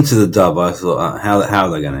didn't listen to the dub. I thought, how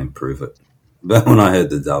are they going to improve it? But when I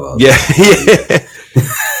heard the dub, I was yeah.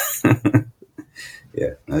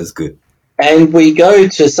 Yeah, that's good. And we go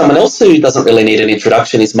to someone else who doesn't really need an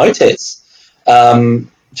introduction, is Motez.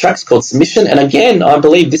 Track's called Submission, and again, I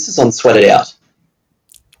believe this is on Sweat It Out.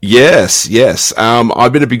 Yes.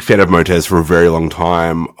 I've been a big fan of Motez for a very long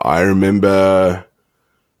time. I remember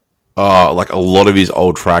like a lot of his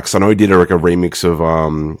old tracks. I know he did a remix of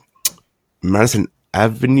Madison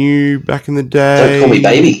Avenue back in the day. Don't Call Me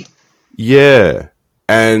Baby. Yeah.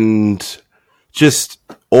 And just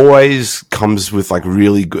always comes with like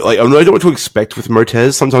really good, like I don't know what to expect with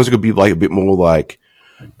Motez. Sometimes it could be like a bit more like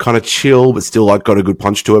kind of chill, but still like got a good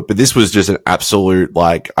punch to it. But this was just an absolute,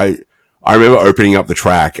 like, I remember opening up the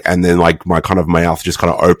track and then like my kind of mouth just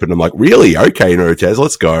kind of opened. I'm like, really? Okay, Motez,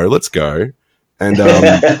 let's go. And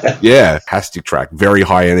yeah, fantastic track, very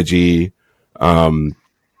high energy.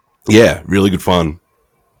 Yeah, really good fun.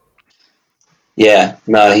 Yeah,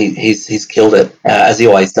 no, he's killed it, as he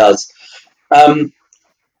always does.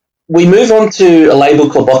 We move on to a label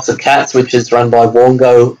called Box of Cats, which is run by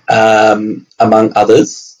Wongo, among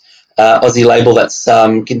others. Aussie label that's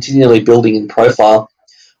continually building in profile,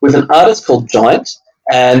 with an artist called Giant,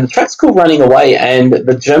 and the track's called Running Away, and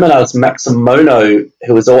the German artist Maximono,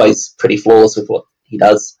 who is always pretty flawless with what he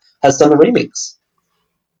does, has done the remix.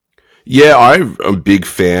 Yeah, I'm a big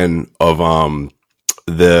fan of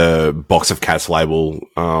the Box of Cats label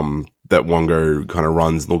that Wongo kind of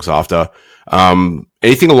runs and looks after.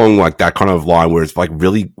 Anything along like that kind of line where it's like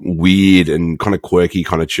really weird and kind of quirky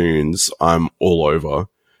kind of tunes, I'm all over.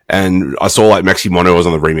 And I saw like Maximono was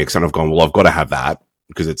on the remix and I've gone, well, I've got to have that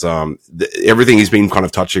because it's everything he's been kind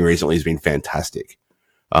of touching recently has been fantastic.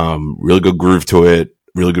 Really good groove to it,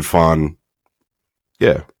 really good fun.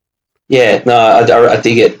 Yeah. Yeah, no, I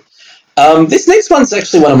dig it. This next one's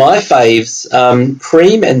actually one of my faves,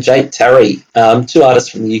 Cream and Jake Terry, two artists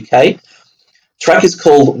from the UK. Track is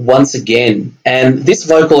called Once Again, and this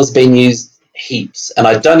vocal has been used heaps, and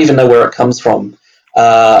I don't even know where it comes from.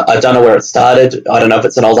 I don't know where it started. I don't know if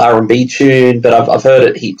it's an old R&B tune, but I've heard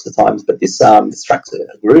it heaps of times. But this track's a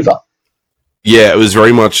groover. Yeah, it was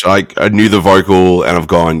very much like I knew the vocal, and I've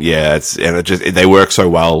gone, yeah, they work so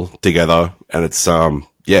well together, and it's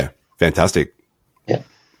yeah, fantastic.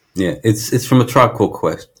 Yeah, it's from a track called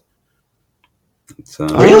Quest. It's,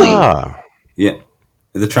 really? Yeah,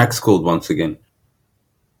 the track's called Once Again.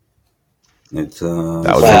 It's wow,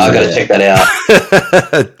 I got to check that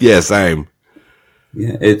out. Yeah, same.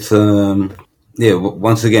 Yeah, it's yeah.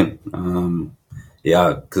 Once again,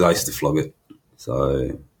 Yeah, because I used to flog it.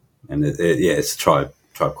 So, and it's Tribe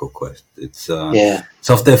Called Quest. It's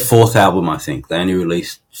off their fourth album, I think. They only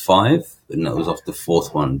released 5, and that was off the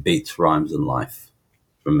fourth one, Beats, Rhymes, and Life,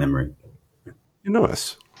 from memory.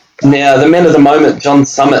 Nice. Now, the man of the moment, John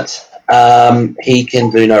Summit, he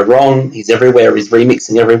can do no wrong. He's everywhere. He's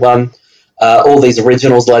remixing everyone. All these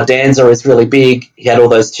originals. La Danza is really big. He had all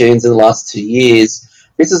those tunes in the last 2 years.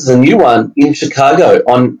 This is a new one in Chicago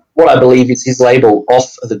on what I believe is his label,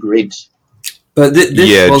 Off the Grid. But this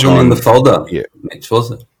wasn't John, in the folder, yeah. Mitch,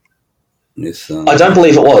 was it? This, I don't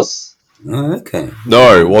believe it was. Oh, okay.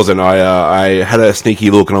 No, it wasn't. I had a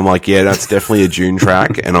sneaky look and I'm like, yeah, that's definitely a June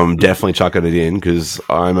track, and I'm definitely chucking it in because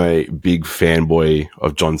I'm a big fanboy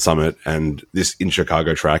of John Summit, and this In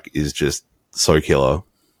Chicago track is just so killer.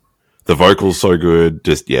 The vocals so good.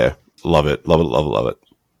 Just, yeah, love it. Love it, love it, love it.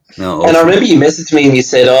 No, awesome. And I remember you messaged me and you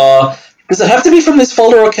said, does it have to be from this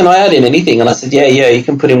folder or can I add in anything? And I said, yeah, you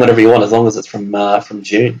can put in whatever you want as long as it's from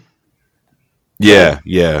June.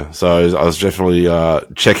 Yeah. So I was definitely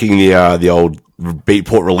checking the old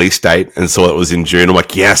Beatport release date and saw it was in June. I'm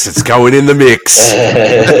like, yes, it's going in the mix.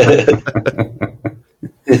 Yeah.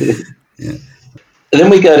 And then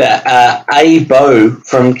we go to A-Bo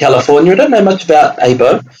from California. I don't know much about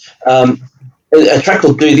A-Bo. A track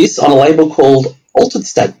will do this on a label called Altered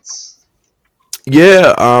States.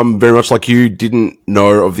 Yeah, very much like you, didn't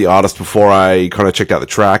know of the artist before I kind of checked out the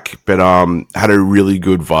track, but had a really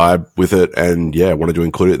good vibe with it, and yeah, wanted to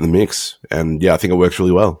include it in the mix. And yeah, I think it works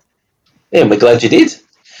really well. Yeah, we're glad you did.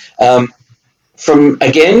 From,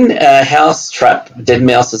 again, House Trap, Dead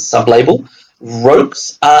Mouse's sub-label,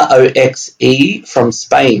 Roxe, R-O-X-E, from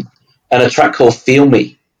Spain, and a track called Feel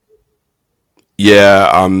Me. Yeah,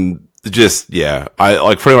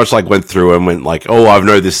 I pretty much went through and went like, oh, I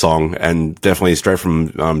know this song, and definitely straight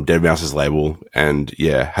from Dead Mouse's label, and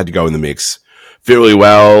yeah, had to go in the mix. Fit really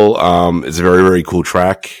well. It's a very, very cool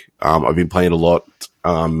track. I've been playing a lot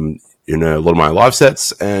in a lot of my live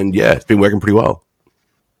sets, and yeah, it's been working pretty well.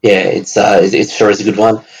 Yeah, it sure is a good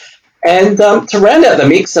one. And to round out the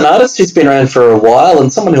mix, an artist who's been around for a while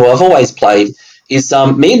and someone who I've always played is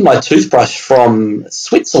Me and My Toothbrush from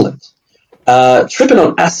Switzerland. Tripping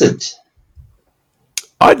on Acid.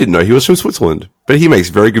 I didn't know he was from Switzerland, but he makes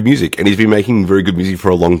very good music, and he's been making very good music for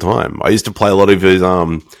a long time. I used to play a lot of his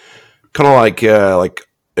kind of like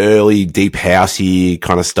early deep housey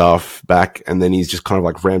kind of stuff back, and then he's just kind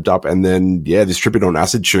of ramped up, and then yeah, this Tripping on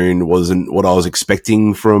Acid tune wasn't what I was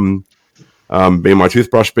expecting from Me and My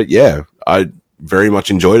Toothbrush, but yeah, I very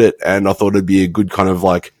much enjoyed it, and I thought it'd be a good kind of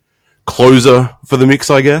closer for the mix,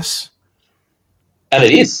 I guess. And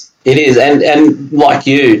it is, and like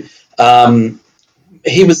you,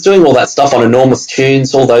 he was doing all that stuff on Enormous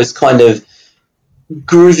Tunes, all those kind of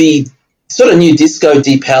groovy, sort of new disco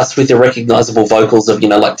deep house with your recognisable vocals of,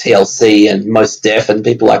 like TLC and Most Def and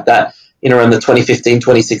people like that in around the 2015,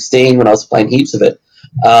 2016 when I was playing heaps of it.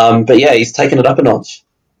 But yeah, he's taken it up a notch.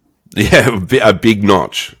 Yeah, a big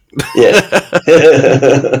notch.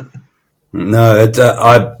 Yeah. No,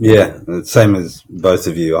 same as both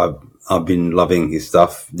of you. I've been loving his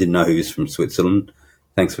stuff. Didn't know he was from Switzerland.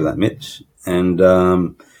 Thanks for that, Mitch. And I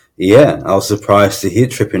was surprised to hear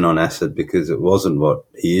Tripping on Acid because it wasn't what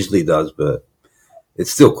he usually does, but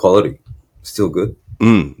it's still quality, still good.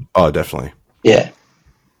 Oh, definitely. Yeah.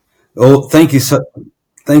 Well, thank you so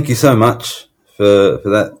much for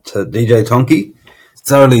that, DJ Tonky.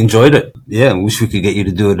 Thoroughly enjoyed it. Yeah, wish we could get you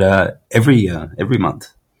to do it every month.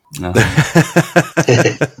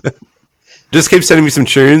 Just keep sending me some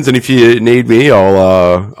tunes, and if you need me,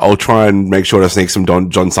 I'll try and make sure to sneak some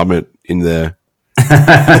John Summit in there.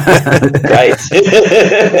 Great.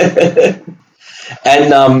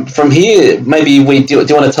 And from here, maybe do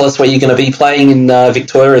you want to tell us where you're going to be playing in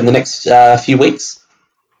Victoria in the next few weeks?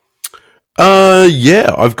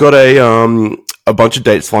 Yeah, I've got a bunch of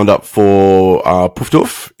dates lined up for Poof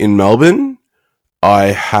Doof in Melbourne. I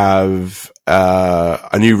have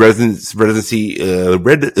a new residency. Oh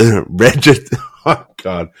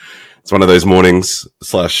God, it's one of those mornings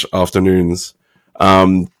 / afternoons.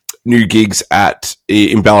 New gigs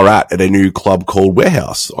in Ballarat at a new club called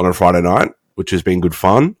Warehouse on a Friday night, which has been good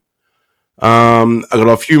fun. I got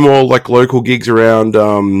a few more local gigs around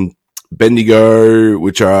Bendigo,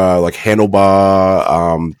 which are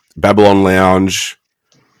Handlebar, Babylon Lounge,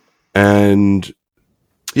 and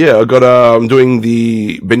yeah, I'm doing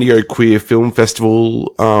the Bendigo Queer Film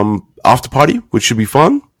Festival after party, which should be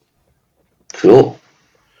fun. Cool.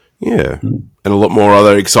 Yeah, and a lot more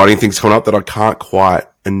other exciting things coming up that I can't quite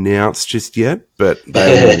announce just yet, but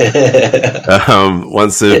they will.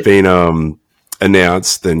 Once they've been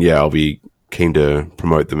announced, then yeah, I'll be keen to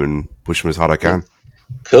promote them and push them as hard as I can.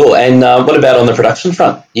 Cool. And what about on the production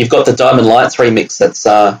front? You've got the Diamond Lights remix that's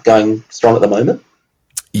going strong at the moment.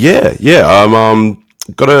 Yeah.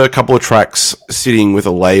 Got a couple of tracks sitting with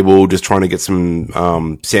a label, just trying to get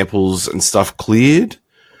some samples and stuff cleared.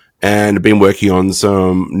 And I've been working on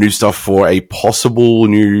some new stuff for a possible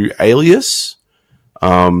new alias.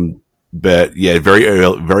 But yeah, very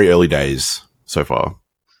early days so far.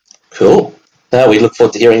 Cool. No, we look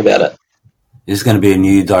forward to hearing about it. Is this going to be a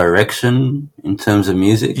new direction in terms of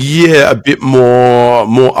music? Yeah, a bit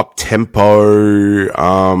more up tempo.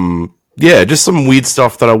 Yeah, just some weird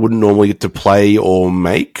stuff that I wouldn't normally get to play or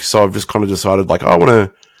make. So I've just kind of decided, like, I want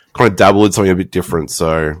to kind of dabble in something a bit different.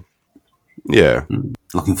 So, yeah.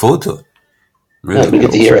 Looking forward to it. Really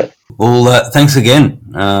good to hear it. Well, thanks again,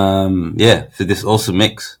 for this awesome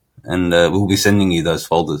mix. And we'll be sending you those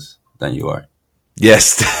folders, don't you worry.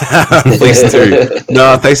 Yes, please do.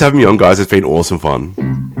 No, thanks for having me on, guys. It's been awesome fun.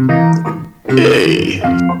 Hey.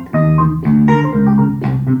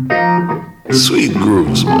 Sweet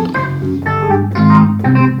grooves, man.